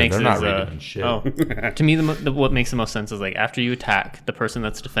sense it printed. makes They're not is, redoing shit. Oh, to me, what makes the most sense is like after you attack the person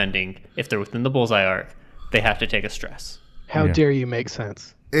that's defending, if they're within the bullseye arc, they have to take a stress. How dare you make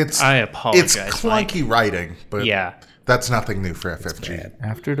sense? It's I apologize, It's clunky writing, but Yeah. that's nothing new for FFG.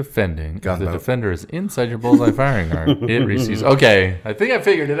 After defending, if the Gunboat. defender is inside your bullseye firing arc, it receives. Okay, I think I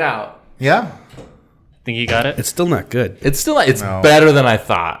figured it out. Yeah, Think you got it? It's still not good. It's still. It's No. better than I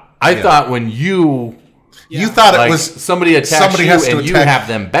thought. I thought when you you thought like it was somebody attacks somebody you has to and you attack- have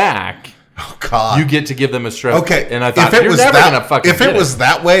them back, Oh God. you get to give them a stress. Okay, and I thought if it you're was never that, gonna fucking. if it get was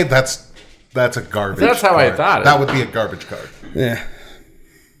that way, that's a garbage. That's how I card. thought it. That would be a garbage card. Yeah.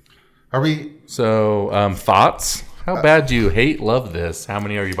 Are we? So, thoughts? How bad do you hate, love this? How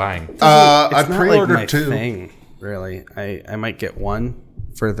many are you buying? I It's not pre-ordered like my 2. thing, really. I might get one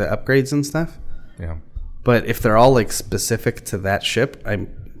for the upgrades and stuff, Yeah. but if they're all like specific to that ship,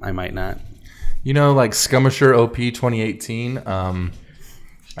 I might not. You know, like Skirmisher OP 2018.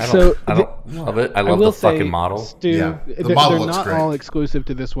 I So don't love it. I love will the fucking say, model. Stu, Yeah, the they're, model they're looks not great. all exclusive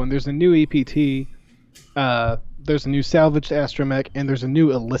to this one. There's a new EPT, there's a new salvaged astromech, and there's a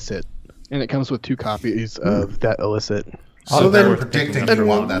new illicit, and it comes with 2 copies of that illicit. So they're predicting you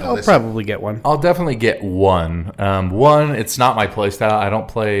want that. I'll Alyssa. probably get one. I'll definitely get one. One, it's not my playstyle. I don't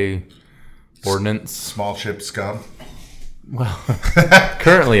play Ordnance. Small ship scum.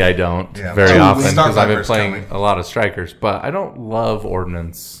 Currently, I don't Yeah. very Oh, often because I've been Starviper's playing coming. a lot of Strikers. But I don't love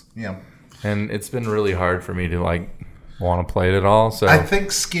Ordnance, Yeah. and it's been really hard for me to like want to play it at all. So I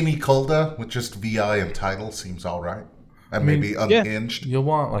think Skinny Colda with just VI and title seems all right. And maybe unhinged. you'll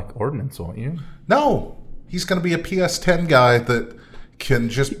want like Ordnance, won't you? No, he's going to be a PS10 guy that can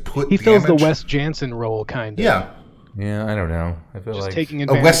just put He fills the damage. Wes Jansen role, kind of. Yeah, Yeah, I don't know. I feel Just like taking a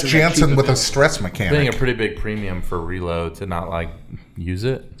advantage Wes of that Jansen cheap with a ability. stress paying a mechanic. pretty big premium for reload to not like use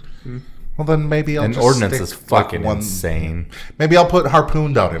it. Well, then maybe I'll And just Ordnance stick is fucking like insane. Maybe I'll put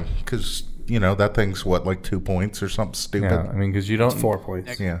Harpooned on him because that thing's what, like 2 points or something stupid. Yeah, I mean, because you don't 4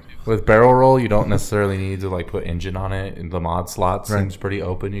 points. Yeah. with barrel roll, you don't necessarily need to like put engine on it. And the mod slot seems pretty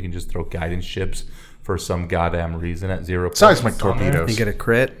open. You can just throw guidance ships for some goddamn reason at 0 points Seismic on there. torpedoes. You get a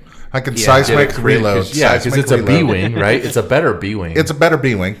crit. I can Get a seismic crit, reload. 'cause- yeah, because Seismic it's a B reload. wing, right? It's a better B wing. It's a better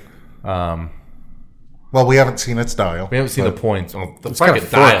B wing. Well, we haven't seen its dial. We haven't seen the but- points. Oh, the got fucking a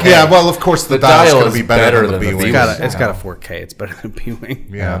dial. Yeah, well, of course the, The dial's dial going to is be better better than the than the B V wing. wing. It's got a 4K. It's better than B-Wing.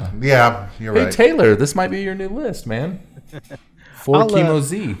 Yeah, you're Hey right. Taylor, this might be your new list, man. 4 I'll, Chemo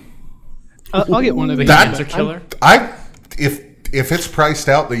Z. I'll get one of these. That- Cancer killer. If it's priced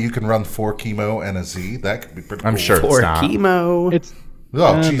out that you can run 4 chemo and a Z, that could be pretty. I'm cool. sure it's Or not. chemo. It's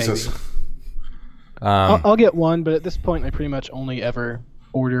Oh Jesus! maybe. I'll get one, but at this point, I pretty much only ever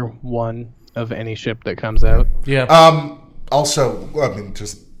order one of any ship that comes out. Yeah. Also, I mean,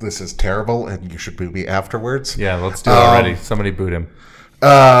 just this is terrible, and you should boo me afterwards. yeah, let's do it already. Somebody boot him.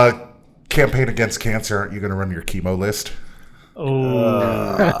 Campaign Against Cancer. Aren't you going to run your chemo list?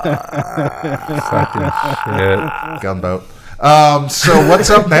 Oh, Shit. Gunboat. So what's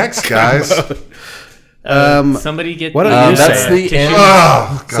up next, guys? somebody get. What don't you That's say? the end.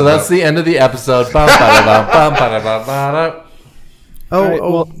 Oh, So that's the end of the episode. Bum, ba-da-bum, bum, ba-da-bum, Oh, All right,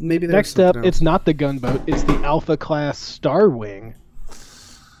 well, maybe there's next up, something else. it's not the gunboat; it's the Alpha Class Starwing.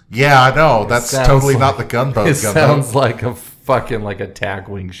 Yeah, I know. That's sounds totally like- not the gunboat. It gunboat. sounds like a fucking like a tag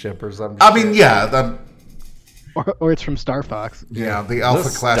wing ship or something. I mean, yeah, Or it's from Star Fox. yeah, the Alpha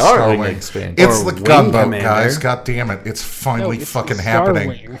The Class Starwing Starwing. expansion. It's Or the Wing gunboat, Commander. guys. God damn it! It's finally it's fucking the happening.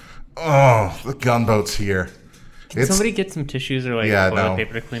 Starwing. Oh, the gunboat's here. It's Somebody get some tissues or like Yeah, toilet no.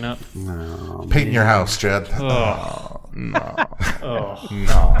 paper to clean up. painting your house, Jed. Oh, No,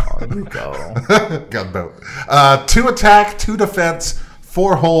 you go. Gunboat. 2 attack, 2 defense,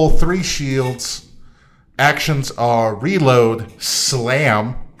 4 hull, 3 shields. Actions are reload,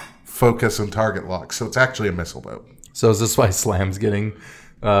 slam, focus, and target lock. So it's actually a missile boat. So is this why Slam's getting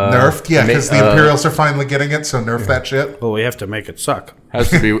Nerfed? Yeah, because the Imperials are finally getting it, so nerf that shit. Well, we have to make it suck. has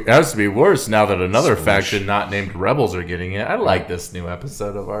to be worse now that another faction not named Rebels are getting it. I like this new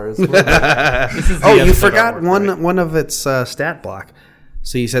episode of ours. This is the Oh, you episode forgot artwork, right? one of its stat block.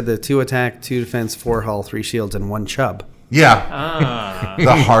 So you said the 2 attack, 2 defense, 4 hull, 3 shields, and 1 chub. Yeah, Ah,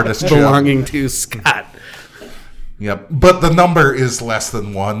 the hardest job. Belonging to Scott. Yep, but the number is less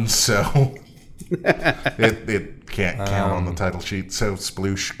than 1, so it can't count on the title sheet. So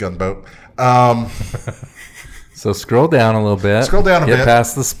sploosh gunboat. So scroll down a little bit. Scroll down a Get bit.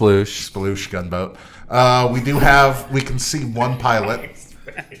 past the sploosh. Sploosh gunboat. We can see one pilot.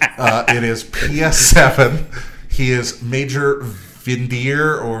 It is PS7. He is Major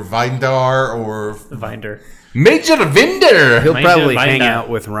Vindir or Vindar or Vinder. Major Vinder! He'll Mind probably you, hang find out out.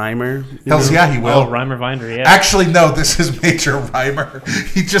 with Reimer. hells yeah, he will. Oh, Reimer Vinder, yeah. Actually, no, this is Major Reimer.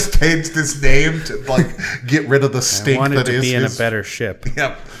 He just changed his name to get rid of the I stink wanted that to is be in a his. better ship.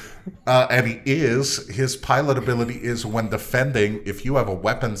 Yep. And his pilot ability is when defending, if you have a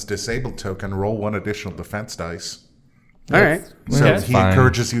weapons disabled token, roll 1 additional defense dice. All right. So That's he fine.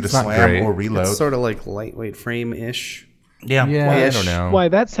 encourages you to It's not slam great. or reload. It's sort of like lightweight frame-ish. Yeah. Yeah, I Ish. don't know. Why,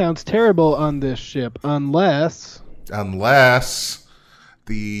 that sounds terrible on this ship, unless... Unless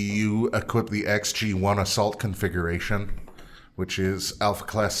you equip the XG-1 assault configuration, which is Alpha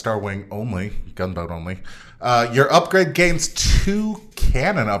Class Star Wing only, gunboat only. Your upgrade gains 2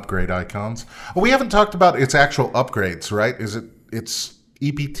 cannon upgrade icons. Oh, we haven't talked about its actual upgrades, right? It's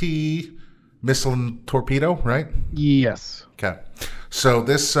EPT, missile, and torpedo, right? Yes. Okay. So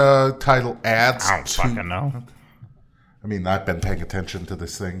this title adds I don't fucking know. I mean, I've been paying attention to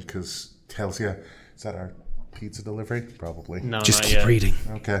this thing because tells you, is that our pizza delivery? Probably. No, Just not keep yet. reading.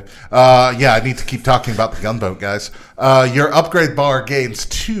 Okay. Yeah, I need to keep talking about the gunboat, guys. Your upgrade bar gains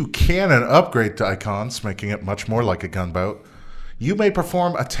 2 cannon upgrade icons, making it much more like a gunboat. You may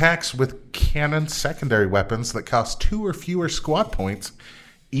perform attacks with cannon secondary weapons that cost 2 or fewer squad points,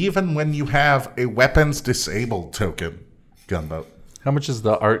 even when you have a weapons disabled token. Gunboat. How much is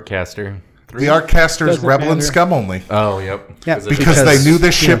the art caster? The Arccaster is Doesn't Rebel and matter. Scum only. Oh, yep. Yeah, Because they knew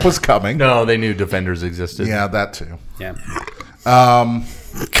this ship was coming. No, they knew Defenders existed. Yeah, that too. Yeah.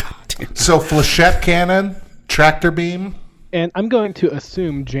 So flechette cannon, tractor beam. And I'm going to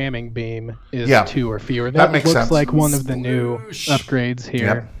assume jamming beam is Yeah. 2 or fewer. That That makes looks sense. like one of the new upgrades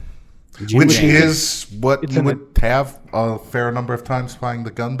here. Yep. Which is what It's you in would have a fair number of times flying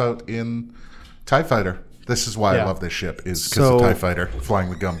the gunboat in TIE Fighter. This is why I Yeah. love this ship, is because So- of TIE Fighter, flying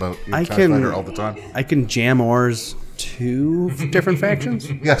the gunboat in I TIE can- Fighter all the time. I can jam ores 2 different factions.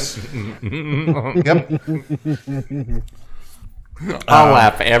 Yes. Yep. I'll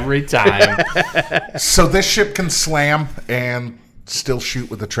laugh every time. So this ship can slam and still shoot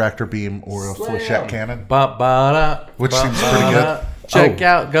with a tractor beam or a flechette cannon. Which seems pretty good. Check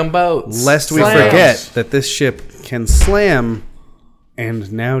out gunboats. Lest we Slams. forget that this ship can slam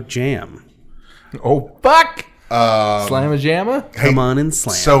and now jam. Oh, fuck! Slam a jamma? Come on and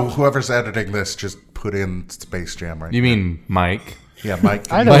slam. So whoever's editing this, just put in Space Jam right You mean Mike? Yeah,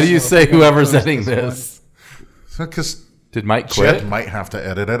 Mike. I Why don't do you know say if I'm whoever's gonna editing post this? Because Did Mike quit? Jed might have to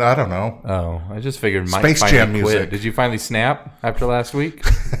edit it. I don't know. Oh, I just figured Mike Space finally Jam quit. music. Did you finally snap after last week?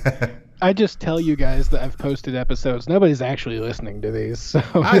 I just tell you guys that I've posted episodes. Nobody's actually listening to these. So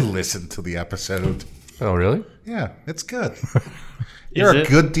I listened to the episode. Oh, really? Yeah, it's good. You're a it?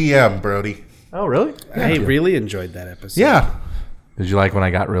 good DM, Brody. Oh, really? I really enjoyed that episode. Yeah. Did you like when I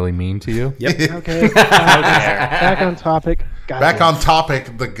got really mean to you? okay, back on topic. Back on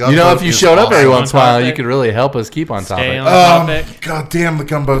topic, the gunboat. You know, if you is showed up every awesome. once in a while, you topic. could really help us keep on Stay topic. on topic. God damn, the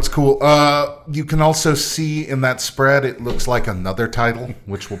gunboat's cool. You can also see in that spread, it looks like another title,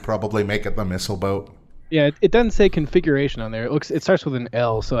 which will probably make it the missile boat. Yeah, it doesn't say configuration on there. It starts with an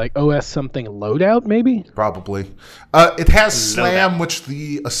L, so like OS something loadout maybe. Probably. It has slam, which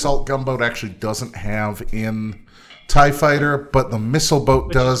the assault gunboat actually doesn't have in TIE Fighter, but the missile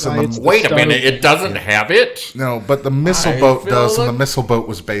boat does. why And it's the, the Wait a Star minute, Wars- it doesn't have it? no, but the missile I boat feel does, and the like- missile boat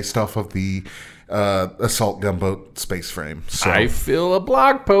was based off of the assault gunboat space frame. So I feel a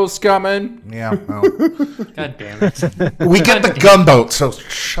blog post coming. yeah, well, God damn it. we get the gunboat, so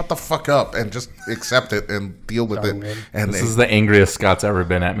shut the fuck up and just accept it and deal with it. And This is the angriest Scott's ever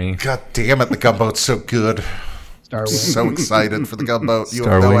been at me. God damn it, the gunboat's so good. Star Wars. So excited for the gunboat. You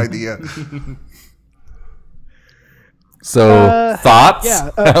Star have no Wing. idea. So, thoughts?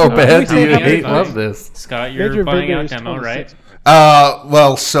 yeah, How bad we do you still hate have- love this? Scott, you're Major buying Vigor out is demo, 26. right?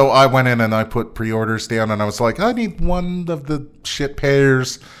 Well, so I went in and I put pre-orders down, and I was like, I need one of the shit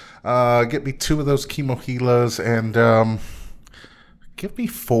pairs. Get me 2 of those Chemo Helas and Give me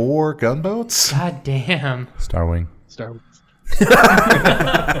 4 gunboats. God damn. Starwing. Star Wars.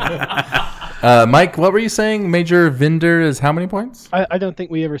 Mike, what were you saying? Major Vinder is how many points? I don't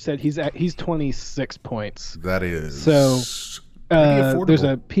think we ever said he's 26 points. That is So affordable. there's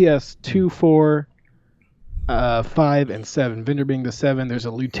a PS2, 4, 5, and 7. Vinder being the 7. There's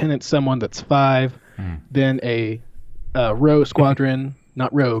a Lieutenant someone that's 5. Then a Row Squadron,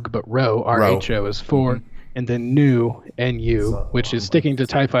 not Rogue, but Row, RHO is 4. And then New NU, which is sticking to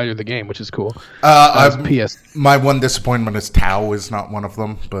TIE Fighter the game, which is cool. PS. My one disappointment is Tau is not one of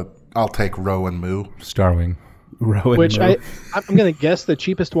them, but I'll take Row and Moo. Starwing. Rowan Which Moo. I'm going to guess the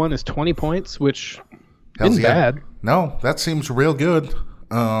cheapest one is 20 points, which Hells isn't yeah. bad. No, that seems real good.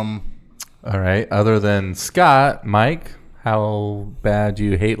 All right. Other than Scott, Mike, how bad do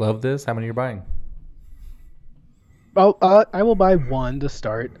you hate love this? How many you're buying? I will buy 1 to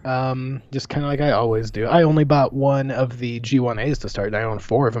start, just kind of like I always do. I only bought 1 of the G1As to start, and I own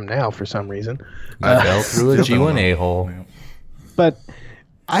 4 of them now for some reason. I fell through a G1A hole. But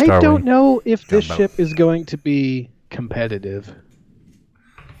I Starwing. don't know if this Gunboat. ship is going to be competitive.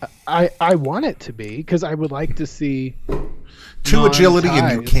 I want it to be, because I would like to see 2 agility and you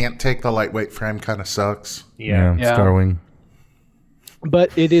non-ties. can't take the lightweight frame kind of sucks. Yeah. Yeah. Starwing.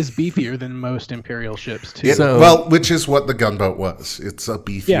 But it is beefier than most Imperial ships, too. So- Well, which is what the gunboat was. It's a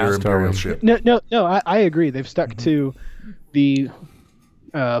beefier Yeah. Imperial Starwing. ship. No, I agree. They've stuck to the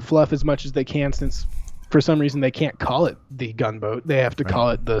fluff as much as they can, since for some reason they can't call it the gunboat. They have to call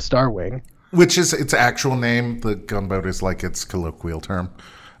it the Starwing. Which is its actual name. The gunboat is like its colloquial term.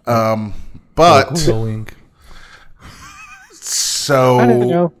 But Starwing. so I don't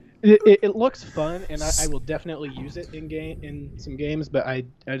know. It looks fun, and I will definitely use it in some games, but I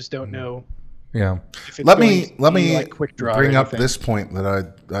just don't know Yeah. if it's let going me to be like quick quick draw. bring or up anything. this point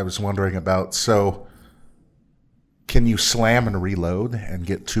that I was wondering about. So can you slam and reload and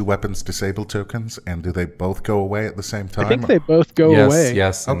get 2 weapons disabled tokens, and do they both go away at the same time? I think they both go Yes, away.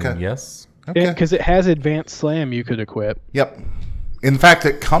 yes, and Okay. yes. Okay. Because it has advanced slam you could equip. Yep. In fact,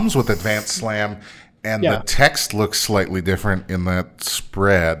 it comes with advanced slam, and Yeah. the text looks slightly different in that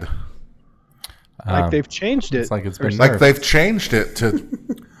spread. Like they've changed it. It's like it's or been Like nerfed. they've changed it to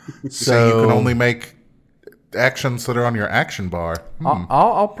say you can only make actions that are on your action bar.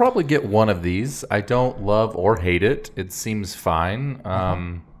 I'll probably get one of these. I don't love or hate it. It seems fine.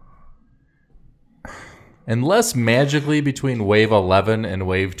 Unless magically between wave 11 and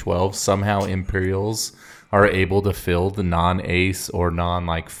wave 12 somehow Imperials are able to fill the non-ace or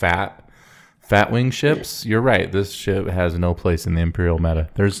non-like fat wing ships, you're right. This ship has no place in the Imperial meta.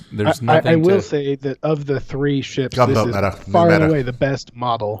 There's nothing I will to... say that of the 3 ships, Gunboat this is meta, new far and meta. away the best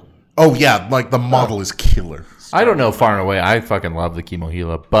model. Oh yeah, like the model is killer. I don't know far and away. I fucking love the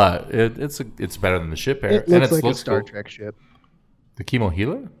Kimohila, but it's better than the ship air. It and looks it like a looks Star cool. Trek ship. The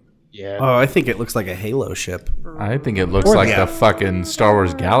Kimohila? Yeah. Oh, I think it looks like a Halo ship. I think it looks Or like the- the fucking Star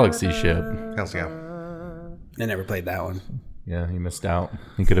Wars Galaxy ship. Hells yeah. I never played that one. Yeah, he missed out.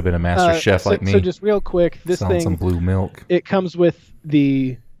 He could have been a master chef like me. So just real quick, this selling some thing, blue milk. it comes with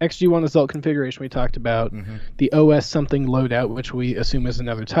the XG1 Assault configuration we talked about, the OS something loadout, which we assume is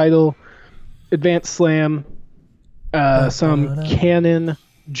another title, advanced slam, some cannon,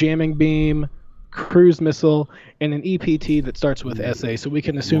 jamming beam, cruise missile, and an EPT that starts with SA. So we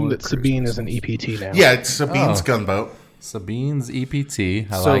can assume that Sabine is an EPT now. Yeah, it's Sabine's Oh. gunboat. Sabine's EPT.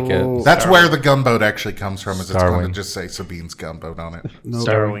 I So- like it. That's where the gunboat actually comes from. Is it's going to Starwing. just say Sabine's gunboat on it.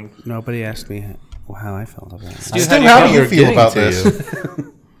 Starwing. Nobody asked me how I felt about it. Dude, Stu, how do you we're feel getting about to this?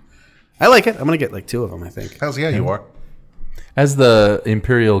 you. I like it. I'm gonna get like 2 of them. I think. Hells yeah, you are. As the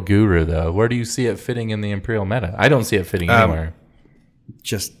Imperial guru, though, where do you see it fitting in the Imperial meta? I don't see it fitting anywhere.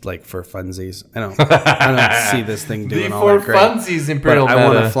 Just like for funsies. I don't see this thing doing all For that great. funsies, But Imperial I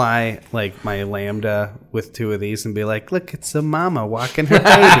want to meta. fly like my Lambda with 2 of these and be like, look, it's a mama walking her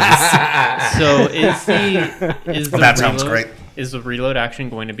babies. So is the that sounds reload- great. Is the reload action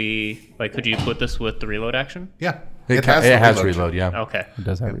going to be like? Could you put this with the reload action? Yeah, It the has reload, yeah. Okay. It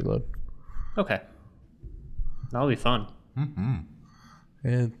does have reload. Okay. That'll be fun.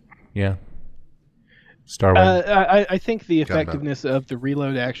 Yeah. Star Wars. I think the Gunboat. effectiveness of the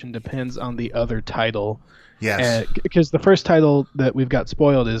reload action depends on the other title. Yes. Because the first title that we've got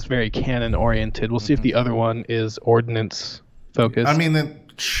spoiled is very cannon oriented. We'll see if the other one is ordnance focused. I mean,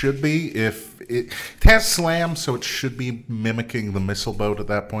 it should be if it has slam, so it should be mimicking the missile boat at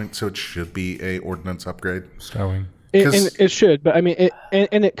that point. So it should be a ordnance upgrade. Starwing. And 'cause- it should, but I mean,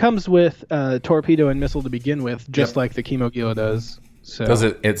 it comes with torpedo and missile to begin with, just Yep. like the Kimogila does. So Does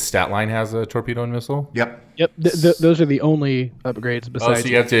it? Its stat line has a torpedo and missile. Yep. Yep, those are the only upgrades Oh, besides. so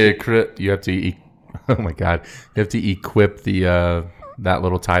you have to. Oh my god! You have to equip the that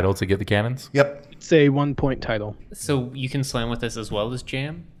little title to get the cannons? Yep. It's a 1-point title. So you can slam with this as well as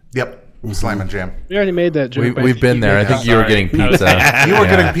jam? Yep. Slam and jam. We already made that joke. but We've been there. I think you were getting pizza. You were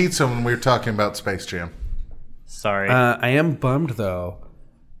Yeah. getting pizza when we were talking about Space Jam. Sorry. I am bummed, though,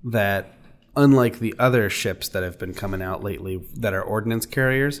 that unlike the other ships that have been coming out lately that are ordnance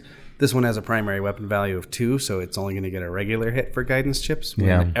carriers, this one has a primary weapon value of 2, so it's only going to get a regular hit for guidance chips. When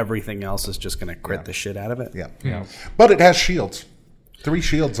Yeah. everything else is just going to crit the shit out of it. Yeah. But it has shields. 3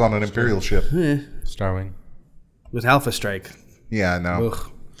 shields on an Imperial ship. Starwing. With Alpha Strike. Yeah, I know.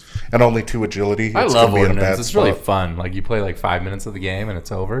 Ugh. And only 2 agility. I It's love gonna be in a ordnance. bad It's really spot. fun. Like you play like 5 minutes of the game and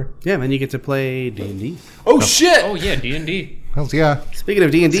it's over. Yeah, and then you get to play D&D. Oh shit! oh, yeah, D&D. Hells yeah. Speaking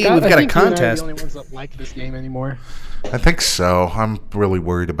of D&D, Scott, we've I got a think you and I are contest. the only ones that like this game anymore. I think so. I'm really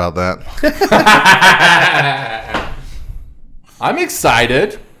worried about that. I'm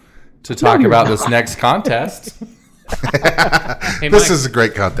excited to talk about this next contest. Hey, This Mike, is a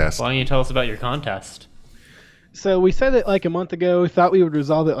great contest. why don't you tell us about your contest? So we said it like a month ago. Thought we would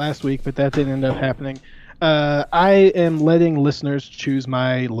resolve it last week, but that didn't end up happening. I am letting listeners choose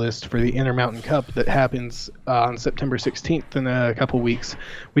my list for the Intermountain Cup that happens on September 16th in a couple weeks.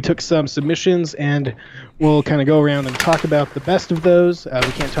 We took some submissions, and we'll kind of go around and talk about the best of those.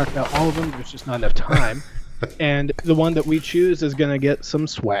 We can't talk about all of them. There's just not enough time. And the one that we choose is going to get some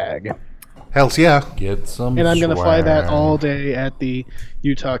swag. Hells yeah. Get some. And I'm going to fly that swag. all day at the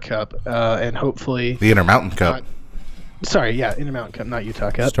Utah Cup, and hopefully... The Intermountain Cup. Sorry, yeah, Intermountain Cup, not Utah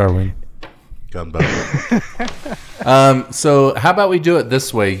Cup. Starwing. Gunboat. So how about we do it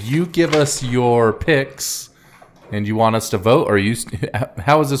this way? You give us your picks, and you want us to vote, or you?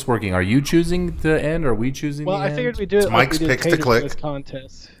 How is this working? Are you choosing the end, or are we choosing? Well, the I end? figured we'd do it like Mike's we did picks to Taters click. This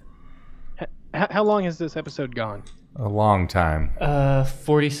contest. How long has this episode gone? a long time.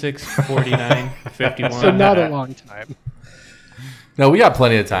 46, 49, 51. So not a long time. No, we got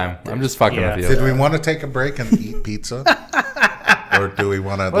plenty of time. I'm just fucking Yeah. with you. Did we want to take a break and eat pizza? Or do we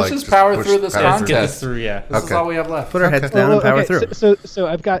want to Let's like just power push through this power Let's contest. get this through, yeah. This is Okay. all we have left. Put our heads down and power through. So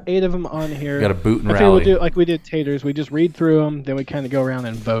I've got 8 of them on here. Got a boot and I figure we'll rally. do it like we did Taters. We just read through them, then we kind of go around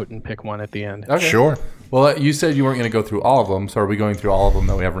and vote and pick one at the end. Okay. Sure. Well, you said you weren't going to go through all of them, so are we going through all of them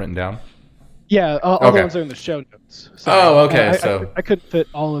that we have written down? Yeah, all the Okay. ones are in the show notes. So Oh, okay, I so- I couldn't fit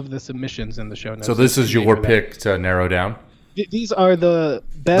all of the submissions in the show notes. So this is your For that. pick to narrow down. These are the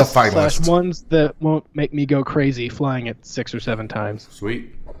best finalists. ones that won't make me go crazy flying it 6 or 7 times.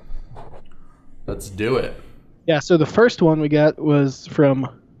 Sweet. Let's do it. Yeah, so the first one we got was from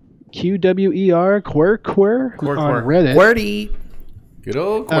QWER Quirquir on Reddit. Wordy. Good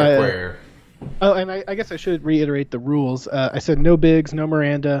old Quirkware. Oh, and I guess I should reiterate the rules. I said no Biggs, no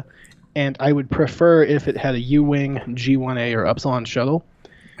Miranda, and I would prefer if it had a U-Wing, G1A, or Upsilon shuttle.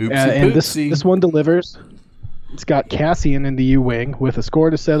 Oopsie And poopsie. this one delivers. It's got Cassian in the U-Wing with a score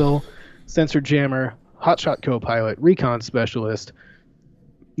to settle, sensor jammer, hotshot co-pilot, recon specialist,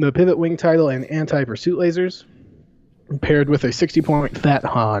 the pivot wing title, and anti-pursuit lasers, paired with a 60-point Fat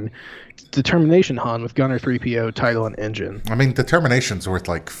Han, Determination Han with gunner 3PO title and engine. I mean, Determination's worth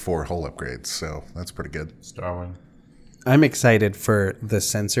like 4 hull upgrades, so that's pretty good. Starwing. I'm excited for the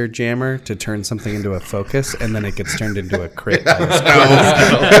sensor jammer to turn something into a focus, and then it gets turned into a crit. by a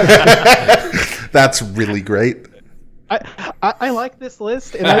That's really great. I like this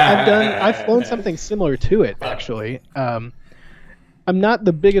list, and I've flown something similar to it actually. I'm not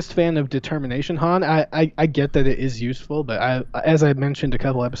the biggest fan of Determination Han. I get that it is useful, but as I mentioned a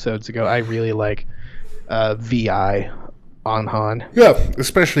couple episodes ago, I really like VI on Han. Yeah,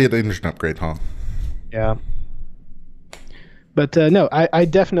 especially at the engine upgrade, huh? Yeah. But no, I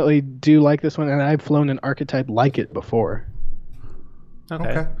definitely do like this one, and I've flown an archetype like it before.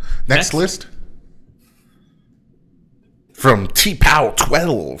 Okay. Next list. From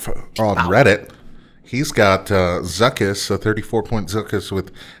TPow12 on Reddit. He's got Zuckuss, a 34-point Zuckuss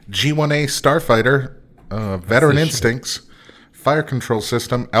with G1A Starfighter, Veteran Instincts, Fire Control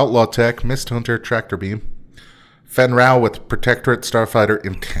System, Outlaw Tech, Mist Hunter, Tractor Beam. Fen Rao with Protectorate Starfighter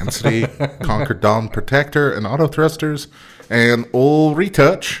Intensity, Conquer Dawn Protector, and Auto Thrusters. And Ol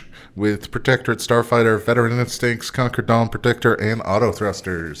Retouch with Protectorate Starfighter, Veteran Instincts, Conquer Dawn Protector, and Auto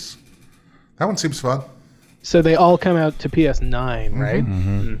Thrusters. That one seems fun. So they all come out to PS9, right?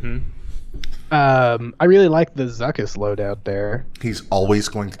 I really like the Zuckuss loadout there. He's always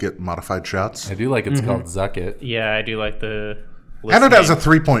going to get modified shots. I do like it's called Zuck It. Yeah, I do like the list And it has a name.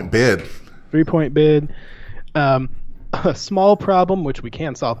 3-point bid. 3-point bid. A small problem, which we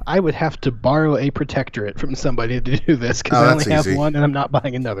can solve. I would have to borrow a Protectorate from somebody to do this because Oh, I that's only have easy. one and I'm not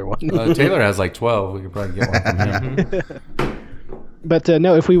buying another one. Taylor has like 12. We could probably get one from him. But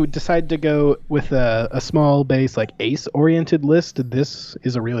no, if we would decide to go with a small base, like ace-oriented list, this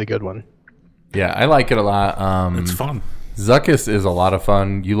is a really good one. Yeah, I like it a lot. It's fun. Zuckuss is a lot of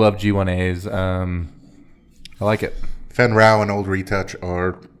fun. You love G1As. I like it. Fen Rao and Old Retouch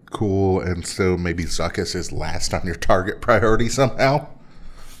are cool, and so maybe Zuckuss is last on your target priority somehow,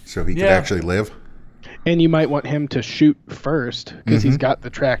 so he could actually live. And you might want him to shoot first, because he's got the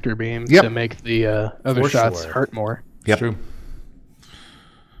tractor beam Yep. to make the other For shots sure. hurt more. Yep. True.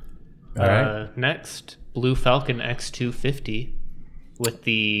 All right. Next, Blue Falcon X250 with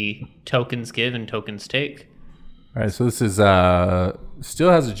the tokens give and tokens take. All right, so this is still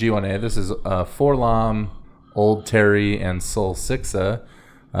has a G1A. This is Forlom, Old Terry, and Sol Sixa.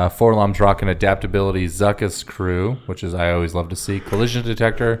 Forlom's rocking adaptability Zuckuss crew, which is I always love to see. Collision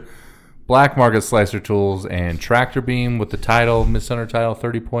detector, black market slicer tools, and tractor beam with the title, Mishunter title,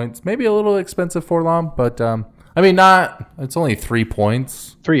 30 points. Maybe a little expensive Forlom, but I mean, not. It's only 3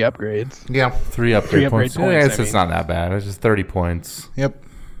 points. 3 upgrades. Yeah. 3 upgrade Three upgrade points. Yeah, I points, guess I it's mean. not that bad. It's just 30 points. Yep.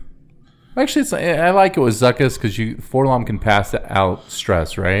 Actually, I like it with Zuckuss because Forlom can pass out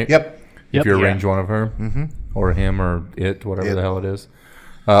stress, right? Yep. If Yep. you're Yeah. range one of her, or him, or it, whatever the hell it is.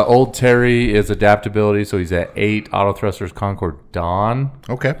 Old Terry is adaptability, so he's at 8. Auto thrusters Concord Dawn.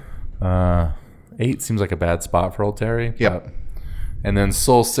 Okay. 8 seems like a bad spot for Old Terry. Yep. but- and then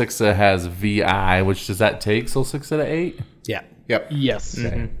Sol Sixa has VI, which does that take Sol Sixa to 8? Yeah. Yep. Yes.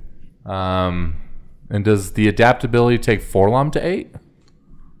 And does the adaptability take Forlom to 8?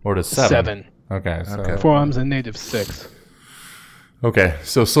 Or to 7? 7. Okay. So, Forearms and native 6. Okay,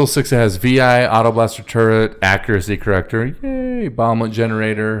 so Sol Sixa has VI, Auto Blaster Turret, Accuracy Corrector, yay, Bomblet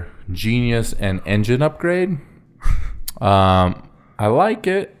Generator, Genius, and Engine Upgrade. I like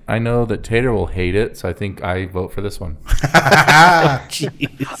it. I know that Tater will hate it, so I think I vote for this one.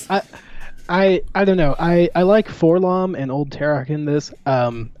 Jeez. I don't know. I like Forlom and Old Terrak in this.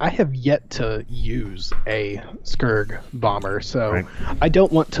 I have yet to use a Skurg bomber, so I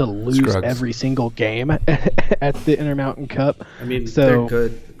don't want to lose Scrugs. every single game at the Intermountain Cup. I mean, So- they're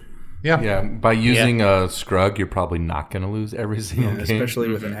good, Yeah, by using a Scrug, you're probably not going to lose every single game. especially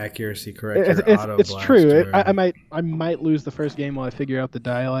with an accuracy corrector. It's, auto it's true. blaster. I might lose the first game while I figure out the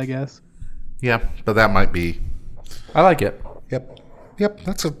dial, I guess. Yeah, but that might be. I like it. Yep. Yep.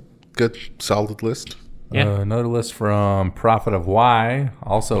 That's a good, solid list. Yeah. Another list from Prophet of Y,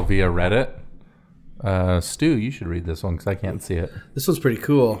 also via Reddit. Stu, you should read this one because I can't see it. This one's pretty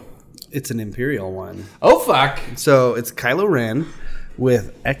cool. It's an Imperial one. Oh, fuck. So it's Kylo Ren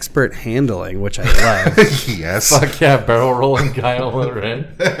with expert handling, which I love. Yes. Fuck yeah, barrel rolling Kylo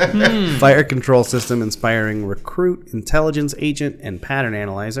Ren. Fire control system inspiring recruit, intelligence agent, and pattern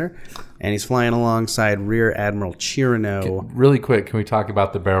analyzer. And he's flying alongside Rear Admiral Chirano. Really quick, can we talk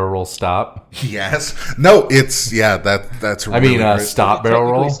about the barrel roll stop? Yes. No, it's that's. I Really mean, great. stop barrel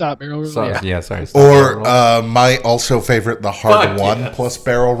Technically roll. stop barrel roll, So- yeah. sorry. Stop barrel roll. Or my also favorite, the hard Fuck one yes. plus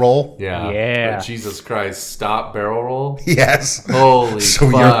barrel roll. Yeah. Yeah. But Jesus Christ, stop barrel roll. Yes. Holy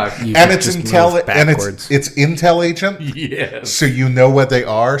So fuck. you're and it's just intel move and backwards. it's intel agent, Yes. so you know where they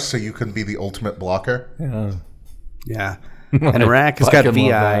are, so you can be the ultimate blocker. Yeah. And Iraq has got fucking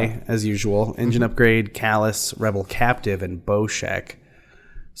love VI, as usual. Engine upgrade, Callus, Rebel Captive, and Boshek.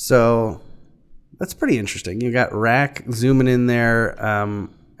 So that's pretty interesting. You got Rack zooming in there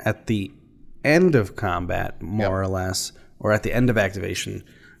at the end of combat, more or less, or at the end of activation,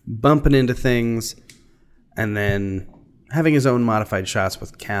 bumping into things, and then having his own modified shots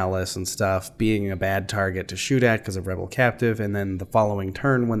with Callus and stuff, being a bad target to shoot at because of Rebel Captive, and then the following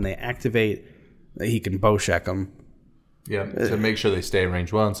turn when they activate, he can Boshek them. Yeah, to make sure they stay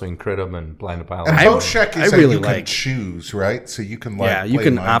range 1 so you can crit them and blind a pile. And Boshek I is really that you can like- choose, right? So you can Yeah, you play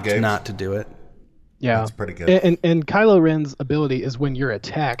can mind opt games. not to do it. Yeah, That's pretty good. And Kylo Ren's ability is when you're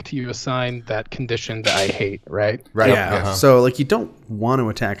attacked, you assign that condition that I hate, right? Right. Yeah. So like you don't want to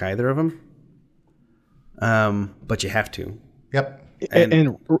attack either of them, but you have to. Yep. And-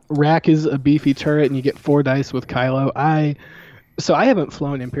 And Rack is a beefy turret, and you get 4 dice with Kylo. I haven't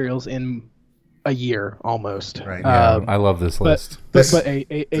flown Imperials in a year almost. Right. I love this list. This- but a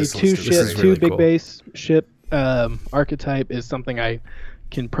this two list is- this ship, is two really big cool. base ship archetype is something I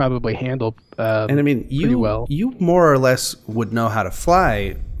can probably handle. And I mean, pretty well. you more or less would know how to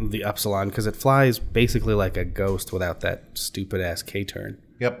fly the Upsilon because it flies basically like a ghost without that stupid ass K turn.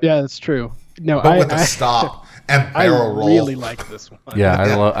 Yep. Yeah, that's true. No, But with a stop and I barrel roll. really like this one. Yeah,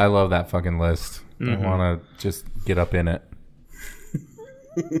 I love that fucking list. I want to just get up in it.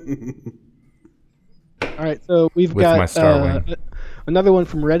 All right, so we've With got my Star Wing. another one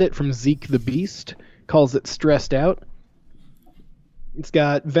from Reddit from Zeke the Beast, calls it Stressed Out. It's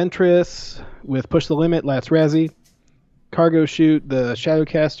got Ventress with Push the Limit, Lats Razzie. cargo chute, the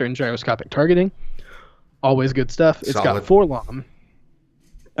Shadowcaster, and gyroscopic targeting. Always good stuff. It's Solid. got Forlom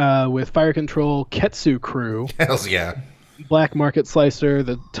with fire control, Ketsu crew, Hells yeah. Black Market Slicer,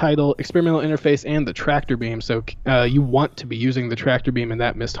 the title, experimental interface, and the tractor beam. So you want to be using the tractor beam in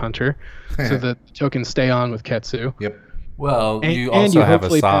that Mist Hunter, so the tokens stay on with Ketsu. Yep. Well, And- you and also you have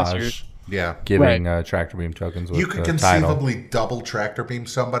hopefully pass Asajj Yeah. giving tractor beam tokens with You could the title. conceivably double tractor beam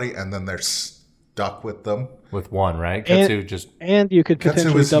somebody, and then they're stuck with them. With one, right? And- Ketsu just... And you could Ketsu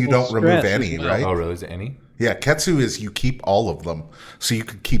potentially is you double don't remove stress any, as well. right? Oh, really? Is it any? Yeah, Ketsu is you keep all of them. So you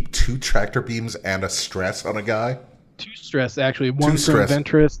could keep 2 tractor beams and a stress on a guy. 2 stress, actually. One from stress.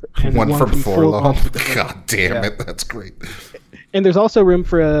 Ventress and One from Forlom. Forlom. God damn it, that's great. And there's also room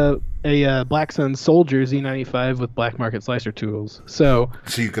for a Black Sun Soldier Z95 with Black Market Slicer tools. So,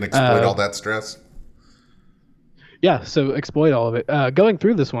 So you can exploit all that stress. yeah, so exploit all of it. Going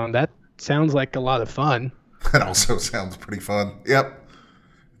through this one, that sounds like a lot of fun. That also sounds pretty fun. Yep.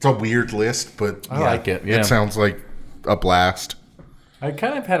 It's a weird list, but I like it, yeah. It sounds like a blast. I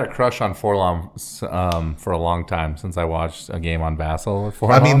kind of had a crush on Forlom for a long time since I watched a game on Vassal with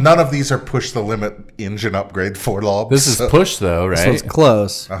Forlom. I mean, none of these are push the limit engine upgrade for lobs. this is push though, right? So it's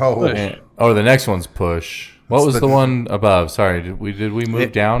close. Oh, Oh, the next one's push. What was the- the one above? Sorry, did we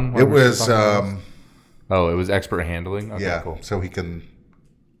move down? it was it was expert handling. Okay, yeah. cool. So he can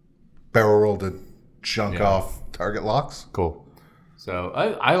barrel roll to junk off target locks. Cool. So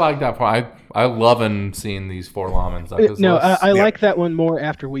I like that part. I loving seeing these Forlom and Zucka's No, lists. I like that one more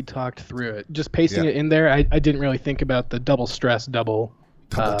after we talked through it. Just pasting Yeah. it in there, I didn't really think about the double stress, double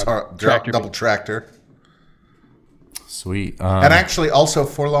tractor Double beam. tractor. Sweet. And actually, also,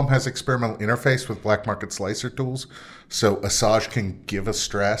 Forlom has experimental interface with Black Market Slicer tools. So Asajj can give a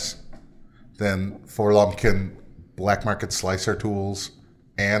stress. Then Forlom can Black Market Slicer tools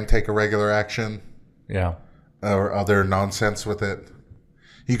and take a regular action yeah. or other nonsense with it.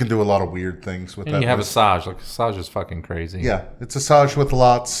 You can do a lot of weird things with And that. you have list. Asajj. Like Asajj is fucking crazy. Yeah, it's Asajj with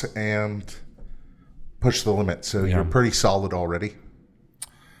lots and push the limit. So you're pretty solid already.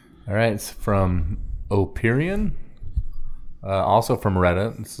 All right, it's from Operion. Also from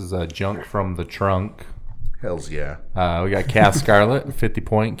Reddit. This is a junk from the trunk. Hells yeah. We got Kath Scarlet,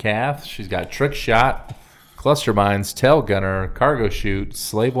 50-point Kath. She's got Trick Shot, Cluster Mines, Tail Gunner, Cargo Chute,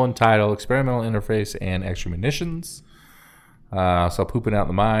 Slave 1 title, Experimental Interface, and Extra Munitions. So pooping out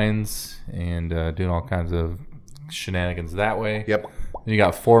the mines and doing all kinds of shenanigans that way. Yep. Then you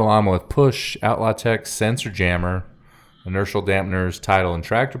got Forlom with Push, Outlaw Tech, Sensor Jammer, Inertial Dampeners, Title, and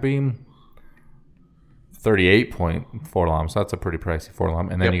Tractor Beam. 38-point Forlom, so that's a pretty pricey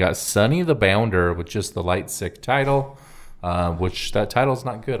Forlom. And then you got Sunny the Bounder with just the Light Sick title, which that title's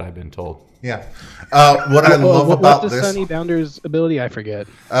not good, I've been told. Yeah. What I love about what's the this. Sunny Bounder's ability? I forget.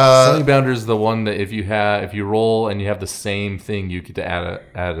 Sunny Bounder is the one that if you roll and you have the same thing, you get to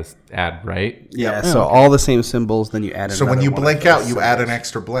add right, Yeah, so all the same symbols, then you add So when another you one of blink those out, you add an symbols.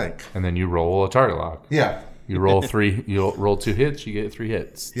 extra blank. and then you roll a target lock. Yeah. You roll 3. You roll 2 hits, you get 3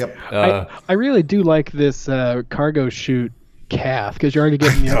 hits. Yep. I really do like this cargo chute Kath because you're already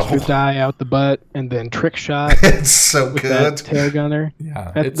getting the extra die out the butt and then trick shot It's so with that good. tail gunner.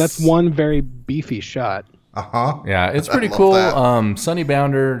 Yeah, That's one very beefy shot. Uh-huh. Yeah, it's I pretty love cool. that. Sunny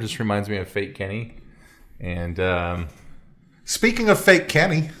Bounder just reminds me of Fake Kenny. And Speaking of fake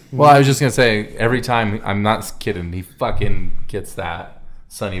Kenny, well, I was just gonna say every time, I'm not kidding, he fucking gets that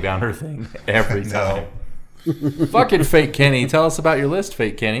Sunny Bounder thing every time. Fucking Fake Kenny, tell us about your list,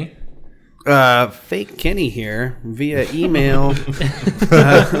 Fake Kenny. Fake Kenny here via email.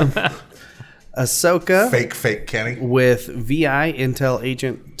 Ahsoka fake Kenny. with VI Intel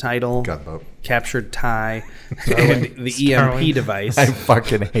Agent title, Gunboat. captured tie, and the EMP device. I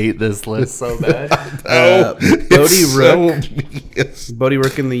fucking hate this list so bad. Bodhi Rook. Yes. Bodhi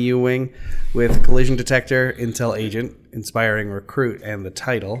Rook in the U-Wing with collision detector, Intel Agent, inspiring recruit, and the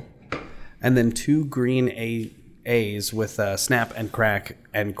title. And then 2 green A's with snap and crack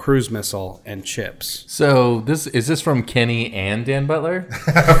and cruise missile and chips. So is this from Kenny and Dan Butler?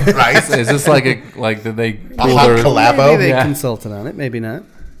 Right? Is this did they pull hot their collab? Maybe they Yeah. consulted on it, maybe not.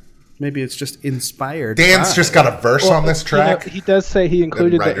 Maybe it's just inspired. Dan's by- just got a verse on this track. He does say he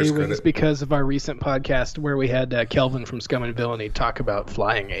included the writer's A-Wings credit. because of our recent podcast where we had Kelvin from Scum and Villainy talk about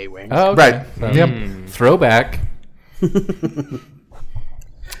flying A-Wings. Oh, okay. Right. Yep. Throwback.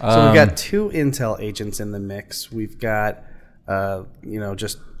 So we've got 2 Intel agents in the mix. We've got,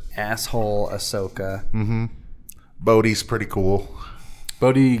 just asshole Ahsoka. Bodhi's pretty cool.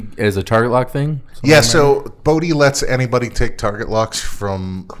 Bodhi is a target lock thing? Yeah, so Bodhi lets anybody take target locks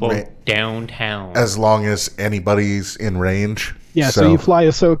from Quote, downtown. as long as anybody's in range. Yeah, so you fly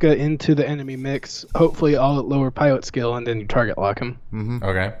Ahsoka into the enemy mix, hopefully all at lower pilot skill, and then you target lock him.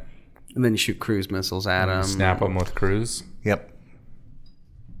 Okay. And then you shoot cruise missiles at him. Snap them with cruise. Yep.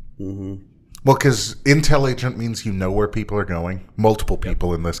 Well, because intel agent means you know where people are going. Multiple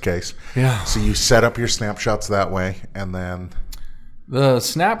people in this case. Yeah. So you set up your snapshots that way, and then The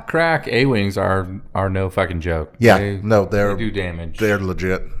snap crack A-wings are no fucking joke. yeah, They they're do damage. they're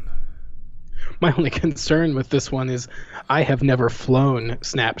legit. My only concern with this one is I have never flown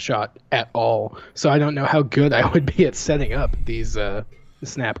Snapshot at all, so I don't know how good I would be at setting up these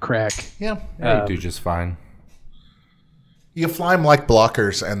snap crack. Yeah. Yeah, you do just fine. You fly them like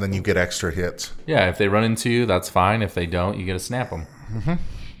blockers, and then you get extra hits. Yeah, if they run into you, that's fine. If they don't, you get to snap them. And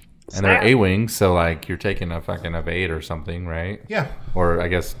they're A-wings, so like you're taking a fucking evade or something, right? Yeah. Or I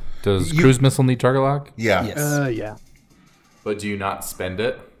guess, does cruise missile need target lock? Yeah. Yes. Yeah. But do you not spend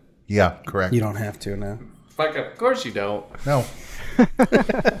it? Yeah, correct. You don't have to now. Fuck, of course you don't. No.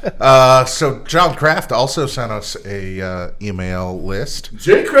 So John Kraft also sent us a email list.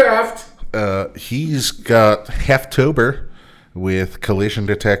 J-Craft! He's got Heftober with collision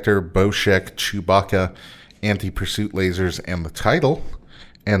detector, Boshek, Chewbacca, anti-pursuit lasers, and the title.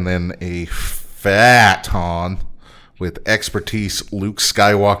 And then a Fat Han with expertise, Luke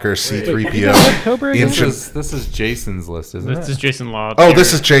Skywalker, C-3PO. October again? This is Jason's list, isn't This it? is Jason Law. Oh,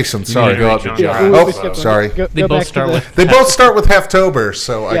 this is Jason. Sorry. go up to John John. Kraft. Oh, we skipped one. sorry. They Go both back start to with They both start with Heftober,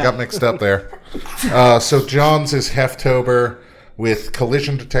 so I Yeah. got mixed up there. So John's is Heftober with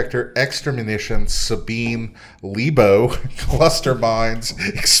collision detector, extra munitions, Sabine, Lebo, cluster mines,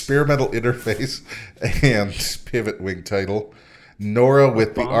 experimental interface, and pivot wing title. Nora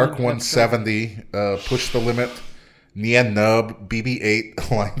with the ARC 170, push the limit, Nien Nub, BB-8,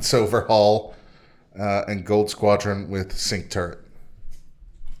 Alliance overhaul, and Gold Squadron with sync turret.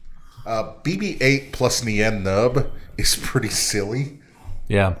 BB-8 plus Nien Nub is pretty silly.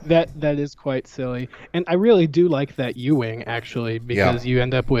 Yeah. That is quite silly, and I really do like that U-wing actually because you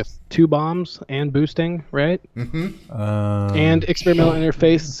end up with 2 bombs and boosting, right? And experimental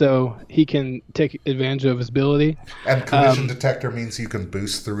interface, so he can take advantage of his ability. And collision detector means you can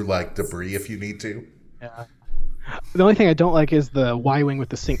boost through like debris if you need to. The only thing I don't like is the Y-wing with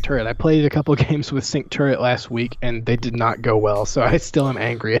the sync turret. I played a couple games with sync turret last week, and they did not go well. So I still am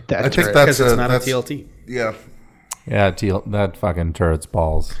angry at that. I think turret. that's Because it's not a that's- TLT. Yeah, Yeah, that fucking turret's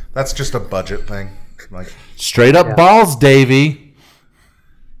balls. that's just a budget thing. Like, Straight up balls, Davey.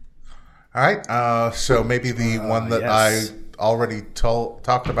 all right. So maybe the one that yes. I already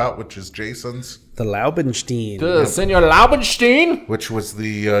talked about, which is Jason's, The Laubenstein. Senor Laubenstein. which was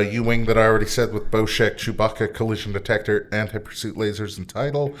the U-wing that I already said with Boshek, Chewbacca, collision detector, anti-pursuit lasers, and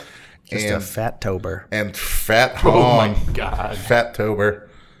title, Just a fat tober. and Fat Oh my Han, god. Fat Tober,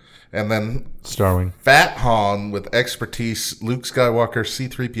 and then Starwing. Fat Han with expertise, Luke Skywalker,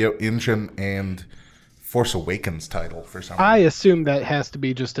 C-3PO engine, and Force Awakens title for some I reason. assume that has to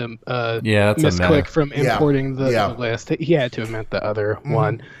be just a Yeah, that's a misclick meta. from importing the Yeah. list. He had to have meant the other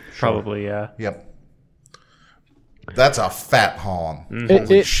one. Probably, yeah. Yep. That's a Fat Han. It,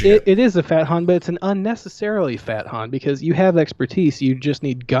 Holy it, shit. it is a fat Han, but it's an unnecessarily fat Han because you have expertise. You just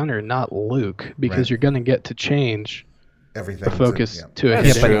need Gunner, not Luke, because Right. you're going to get to change Everything. the focus Yeah. to a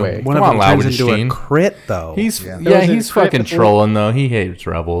That's hit true. anyway. One Come of on, them turns into a Laubenstein. crit, though. He's Yeah. yeah, was a he's crit fucking before- trolling though. He hates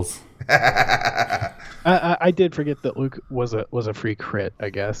rebels. I did forget that Luke was a free crit, I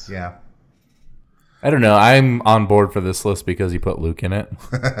guess. Yeah. I don't know. I'm on board for this list because he put Luke in it.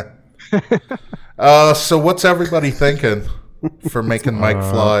 So what's everybody thinking for making Mike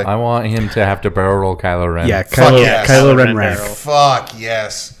fly? I want him to have to barrel roll Kylo Ren. yeah, Fuck Kylo, yes. Kylo Ren Ren rank. barrel. Fuck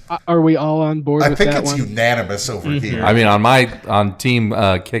yes. Are we all on board I with think that it's one? unanimous over here. I mean, on team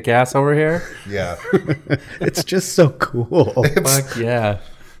kick ass over here. Yeah. It's just so cool. Fuck yeah.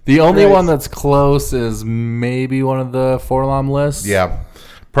 The only one that's close is maybe one of the Forlom lists. Yeah.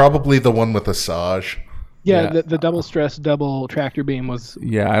 Probably the one with Asajj. Yeah, Yeah. the double stress, double tractor beam was.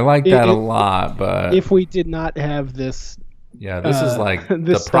 Yeah, I like that a It- lot, but If we did not have this, yeah, this is like the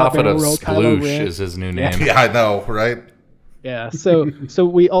this prophet of barrel roll Kylo Sploosh Ren. is his new name. Yeah, I know, right? yeah. So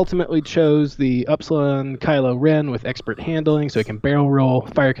we ultimately chose the Upsilon Kylo Ren with expert handling, so it can barrel roll,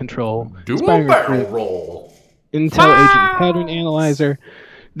 fire control, inspiring recruit, roll. intel agent pattern analyzer.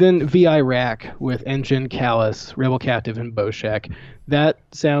 Then VI Rack with Engine, Callus, Rebel Captive, and Boshek. That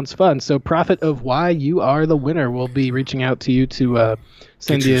sounds fun. So Prophet of Why, you are the winner. We'll be reaching out to you to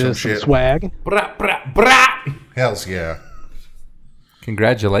send Get you you some some shit. swag. Brah, brah, brah. Hells yeah.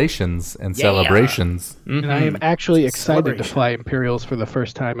 Congratulations and celebrations. And I am actually excited to celebration. fly Imperials for the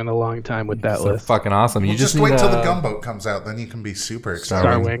first time in a long time with that They're list. fucking awesome. You Well, just just wait need till the a- gunboat comes out, then you can be super excited.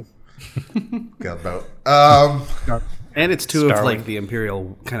 Starwing. Gunboat. And it's two of Starwing. like the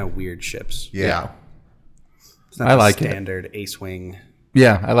Imperial kind of weird ships. Yeah. It's not I the like it. standard A-Wing.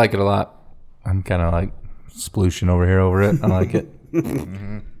 Yeah, I like it a lot. I'm kind of like splooshing over it. I like it.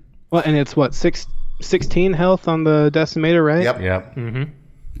 Well, and it's what 16 health on the decimator, right? Yep. Yep.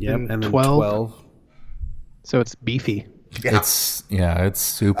 Yep. And And then 12. 12. So it's beefy. Yeah. It's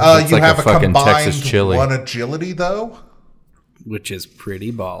super. It's You like have a a fucking combined Texas chili. one agility, though. Which is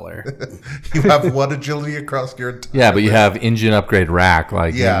pretty baller. You have one agility across your entire. Yeah, but you have engine upgrade rack.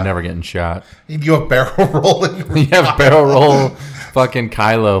 Like Yeah. you're never getting shot. You have barrel rolling. You have barrel roll, fucking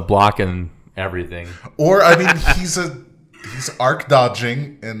Kylo blocking everything. Or I mean, he's arc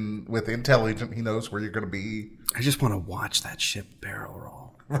dodging, and with Intel Agent, he knows where you're going to be. I just want to watch that ship barrel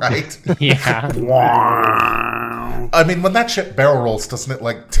roll. Right. Yeah. I mean, when that ship barrel rolls, doesn't it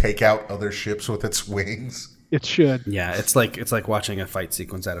like take out other ships with its wings? It should. Yeah, it's like watching a fight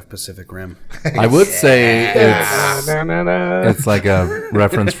sequence out of Pacific Rim. I would say it's Na-na-na. it's like a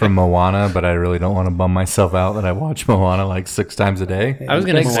reference from Moana, but I really don't want to bum myself out that I watch Moana like 6 times a day. I was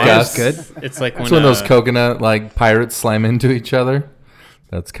gonna Thanks, say Gus. good. It's like when, It's when those coconut like pirates slam into each other.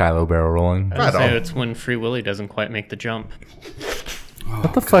 That's Kylo barrel rolling. I was gonna Right say on. it's when Free Willy doesn't quite make the jump.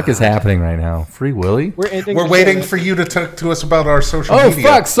 What the fuck is happening right now? Free Willy? We're ending. We're the waiting show. for you to talk to us about our social Oh media.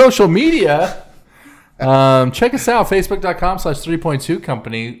 fuck! Social media. Check us out, facebook.com/3.2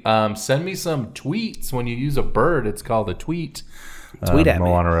 company. Send me some tweets when you use a bird. It's called a tweet. Tweet at me.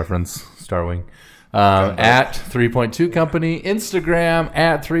 Moana reference, Starwing. At 3.2 company, Instagram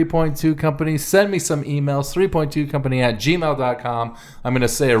at 3.2 company. Send me some emails, 3.2 company at gmail.com. I'm going to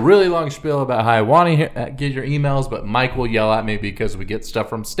say a really long spiel about how I want to get your emails, but Mike will yell at me because we get stuff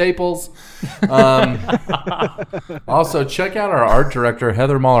from Staples. Also, check out our art director,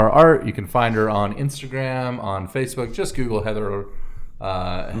 Heather Mahler Art. You can find her on Instagram, on Facebook. Just Google Heather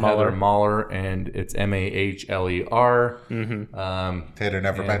Mahler, and it's Mahler. Tater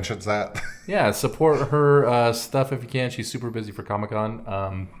never mentions that. Yeah, support her stuff if you can. She's super busy for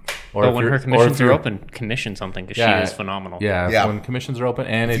Comic-Con. But when her commissions are open, commission something because Yeah. she is phenomenal. Yeah. when commissions are open,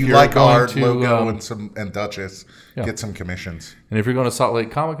 and If if you you're like going our to, logo and Duchess, get some commissions. and if you're going to Salt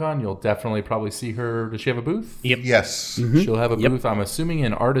Lake Comic-Con, you'll definitely probably see her. Does she have a booth? Yep. Yes. She'll have a booth. I'm assuming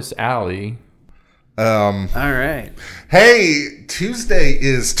in Artist Alley. All right. Hey, Tuesday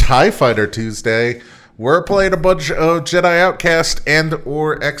is TIE Fighter Tuesday. We're playing a bunch of Jedi Outcast and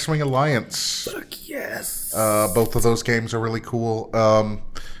or X-Wing Alliance. Fuck yes. Both of those games are really cool.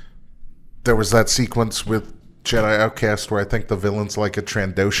 There was that sequence with Jedi Outcast where I think the villain's like a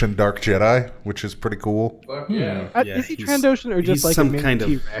Trandoshan Dark Jedi, which is pretty cool. Yeah, Is he he's- Trandoshan or just he's like some a mini kind of-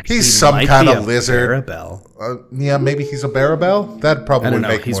 T-Rex? He's He some might kind be of a lizard. Barabel. Yeah, maybe he's a Barabel. That'd I probably don't know.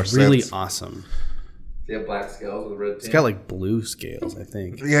 make He's more really sense. awesome. They have black scales with red. He's got like blue scales, I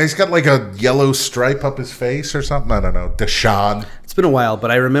think. Yeah, he's got like a yellow stripe up his face or something. I don't know. Deshaun. It's been a while,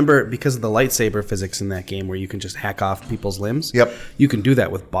 but I remember because of the lightsaber physics in that game where you can just hack off people's limbs. Yep. You can do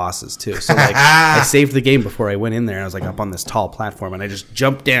that with bosses too. So like I saved the game before I went in there and I was like up on this tall platform and I just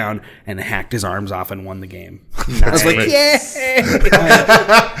jumped down and hacked his arms off and won the game. I was like, yeah.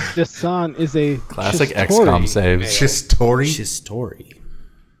 Jason is a Classic Chistori XCOM saves. Chistori. Chistori.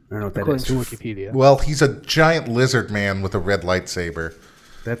 I don't know what that according is. to Wikipedia. Well, he's a giant lizard man with a red lightsaber.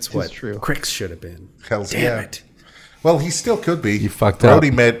 That's what true. Crix should have been. Hell's Damn yeah. it. Well, he still could be. You fucked Brody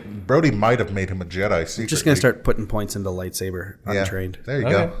up. Brody might have made him a Jedi secretly. Just going to start putting points into lightsaber Yeah. untrained. There you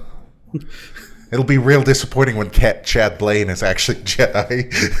Okay. go. It'll be real disappointing when Chad Blaine is actually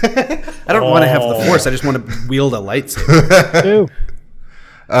Jedi. I don't want to have the Force. I just want to wield a lightsaber. Ew.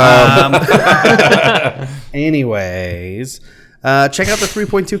 Anyways, check out the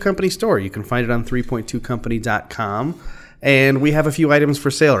 3.2 Company store. You can find it on 3.2company.com. And we have a few items for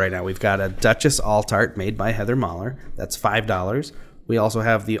sale right now. We've got a Duchess Alt Art made by Heather Mahler. That's $5. We also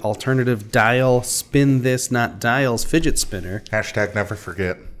have the alternative Dial Spin This Not Dials fidget spinner. Hashtag never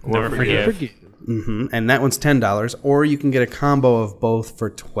forget. Never forget. Forget. And that one's $10. Or you can get a combo of both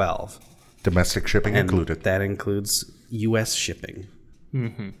for $12. Domestic shipping And included. that includes U.S. shipping.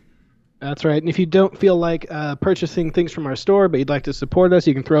 That's right. And if you don't feel like purchasing things from our store, but you'd like to support us,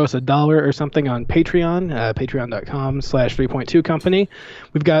 you can throw us $1 or something on Patreon, patreon.com/3.2 company.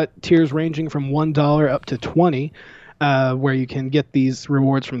 We've got tiers ranging from $1 up to $20, where you can get these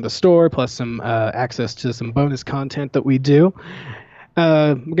rewards from the store, plus some access to some bonus content that we do.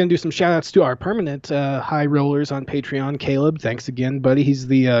 We're going to do some shout outs to our permanent high rollers on Patreon. Caleb, thanks again, buddy. He's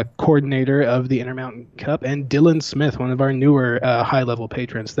the coordinator of the Intermountain Cup. And Dylan Smith, one of our newer high level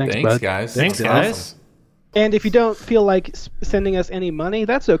patrons. Thanks, Thanks, bud. guys. Thanks, That's guys. awesome. And if you don't feel like sending us any money,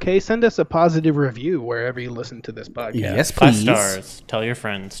 that's okay. Send us a positive review wherever you listen to this podcast. Yes, 5 please. stars. Tell your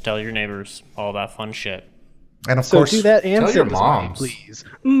friends. Tell your neighbors. All that fun shit. And of So course, do that and tell your send us money, moms. please.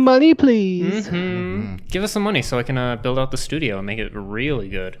 Money, please. Give us some money so I can build out the studio and make it really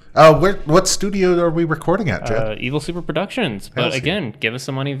good. what studio are we recording at, Jed? Evil Super Productions. But Hell's yeah. again, give us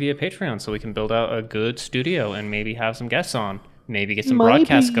some money via Patreon so we can build out a good studio and maybe have some guests on. Maybe get some Money,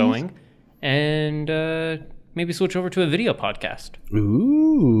 broadcasts please. going. And maybe switch over to a video podcast.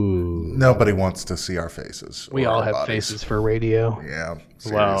 Ooh. Nobody wants to see our faces. We or all our have bodies. faces for radio. Yeah,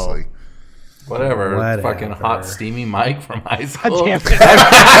 Wow. seriously. Whatever. Whatever. Fucking hot, steamy Mike from high school. Damn it.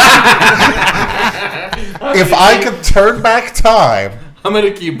 If I could turn back time, I'm going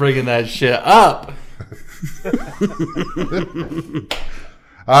to keep bringing that shit up.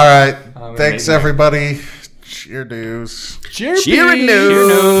 all right. Thanks, amazing. everybody. Cheer news. Cheering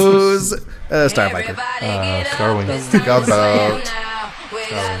news. Star Viking. Starwing. Gunboat.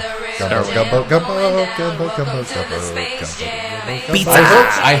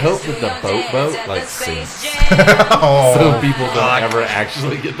 I hope that the boat like sinks. Oh, So people don't ever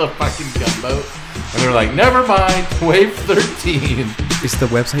actually get the fucking gunboat. And they're like, never mind, wave 13. Is the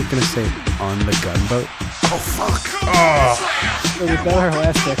website going to say on the gunboat? oh, fuck. Oh, So was that our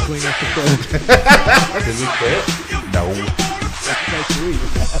last X-Wing episode? Did we quit? no. Nice to meet you.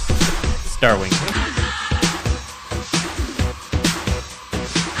 Starwing.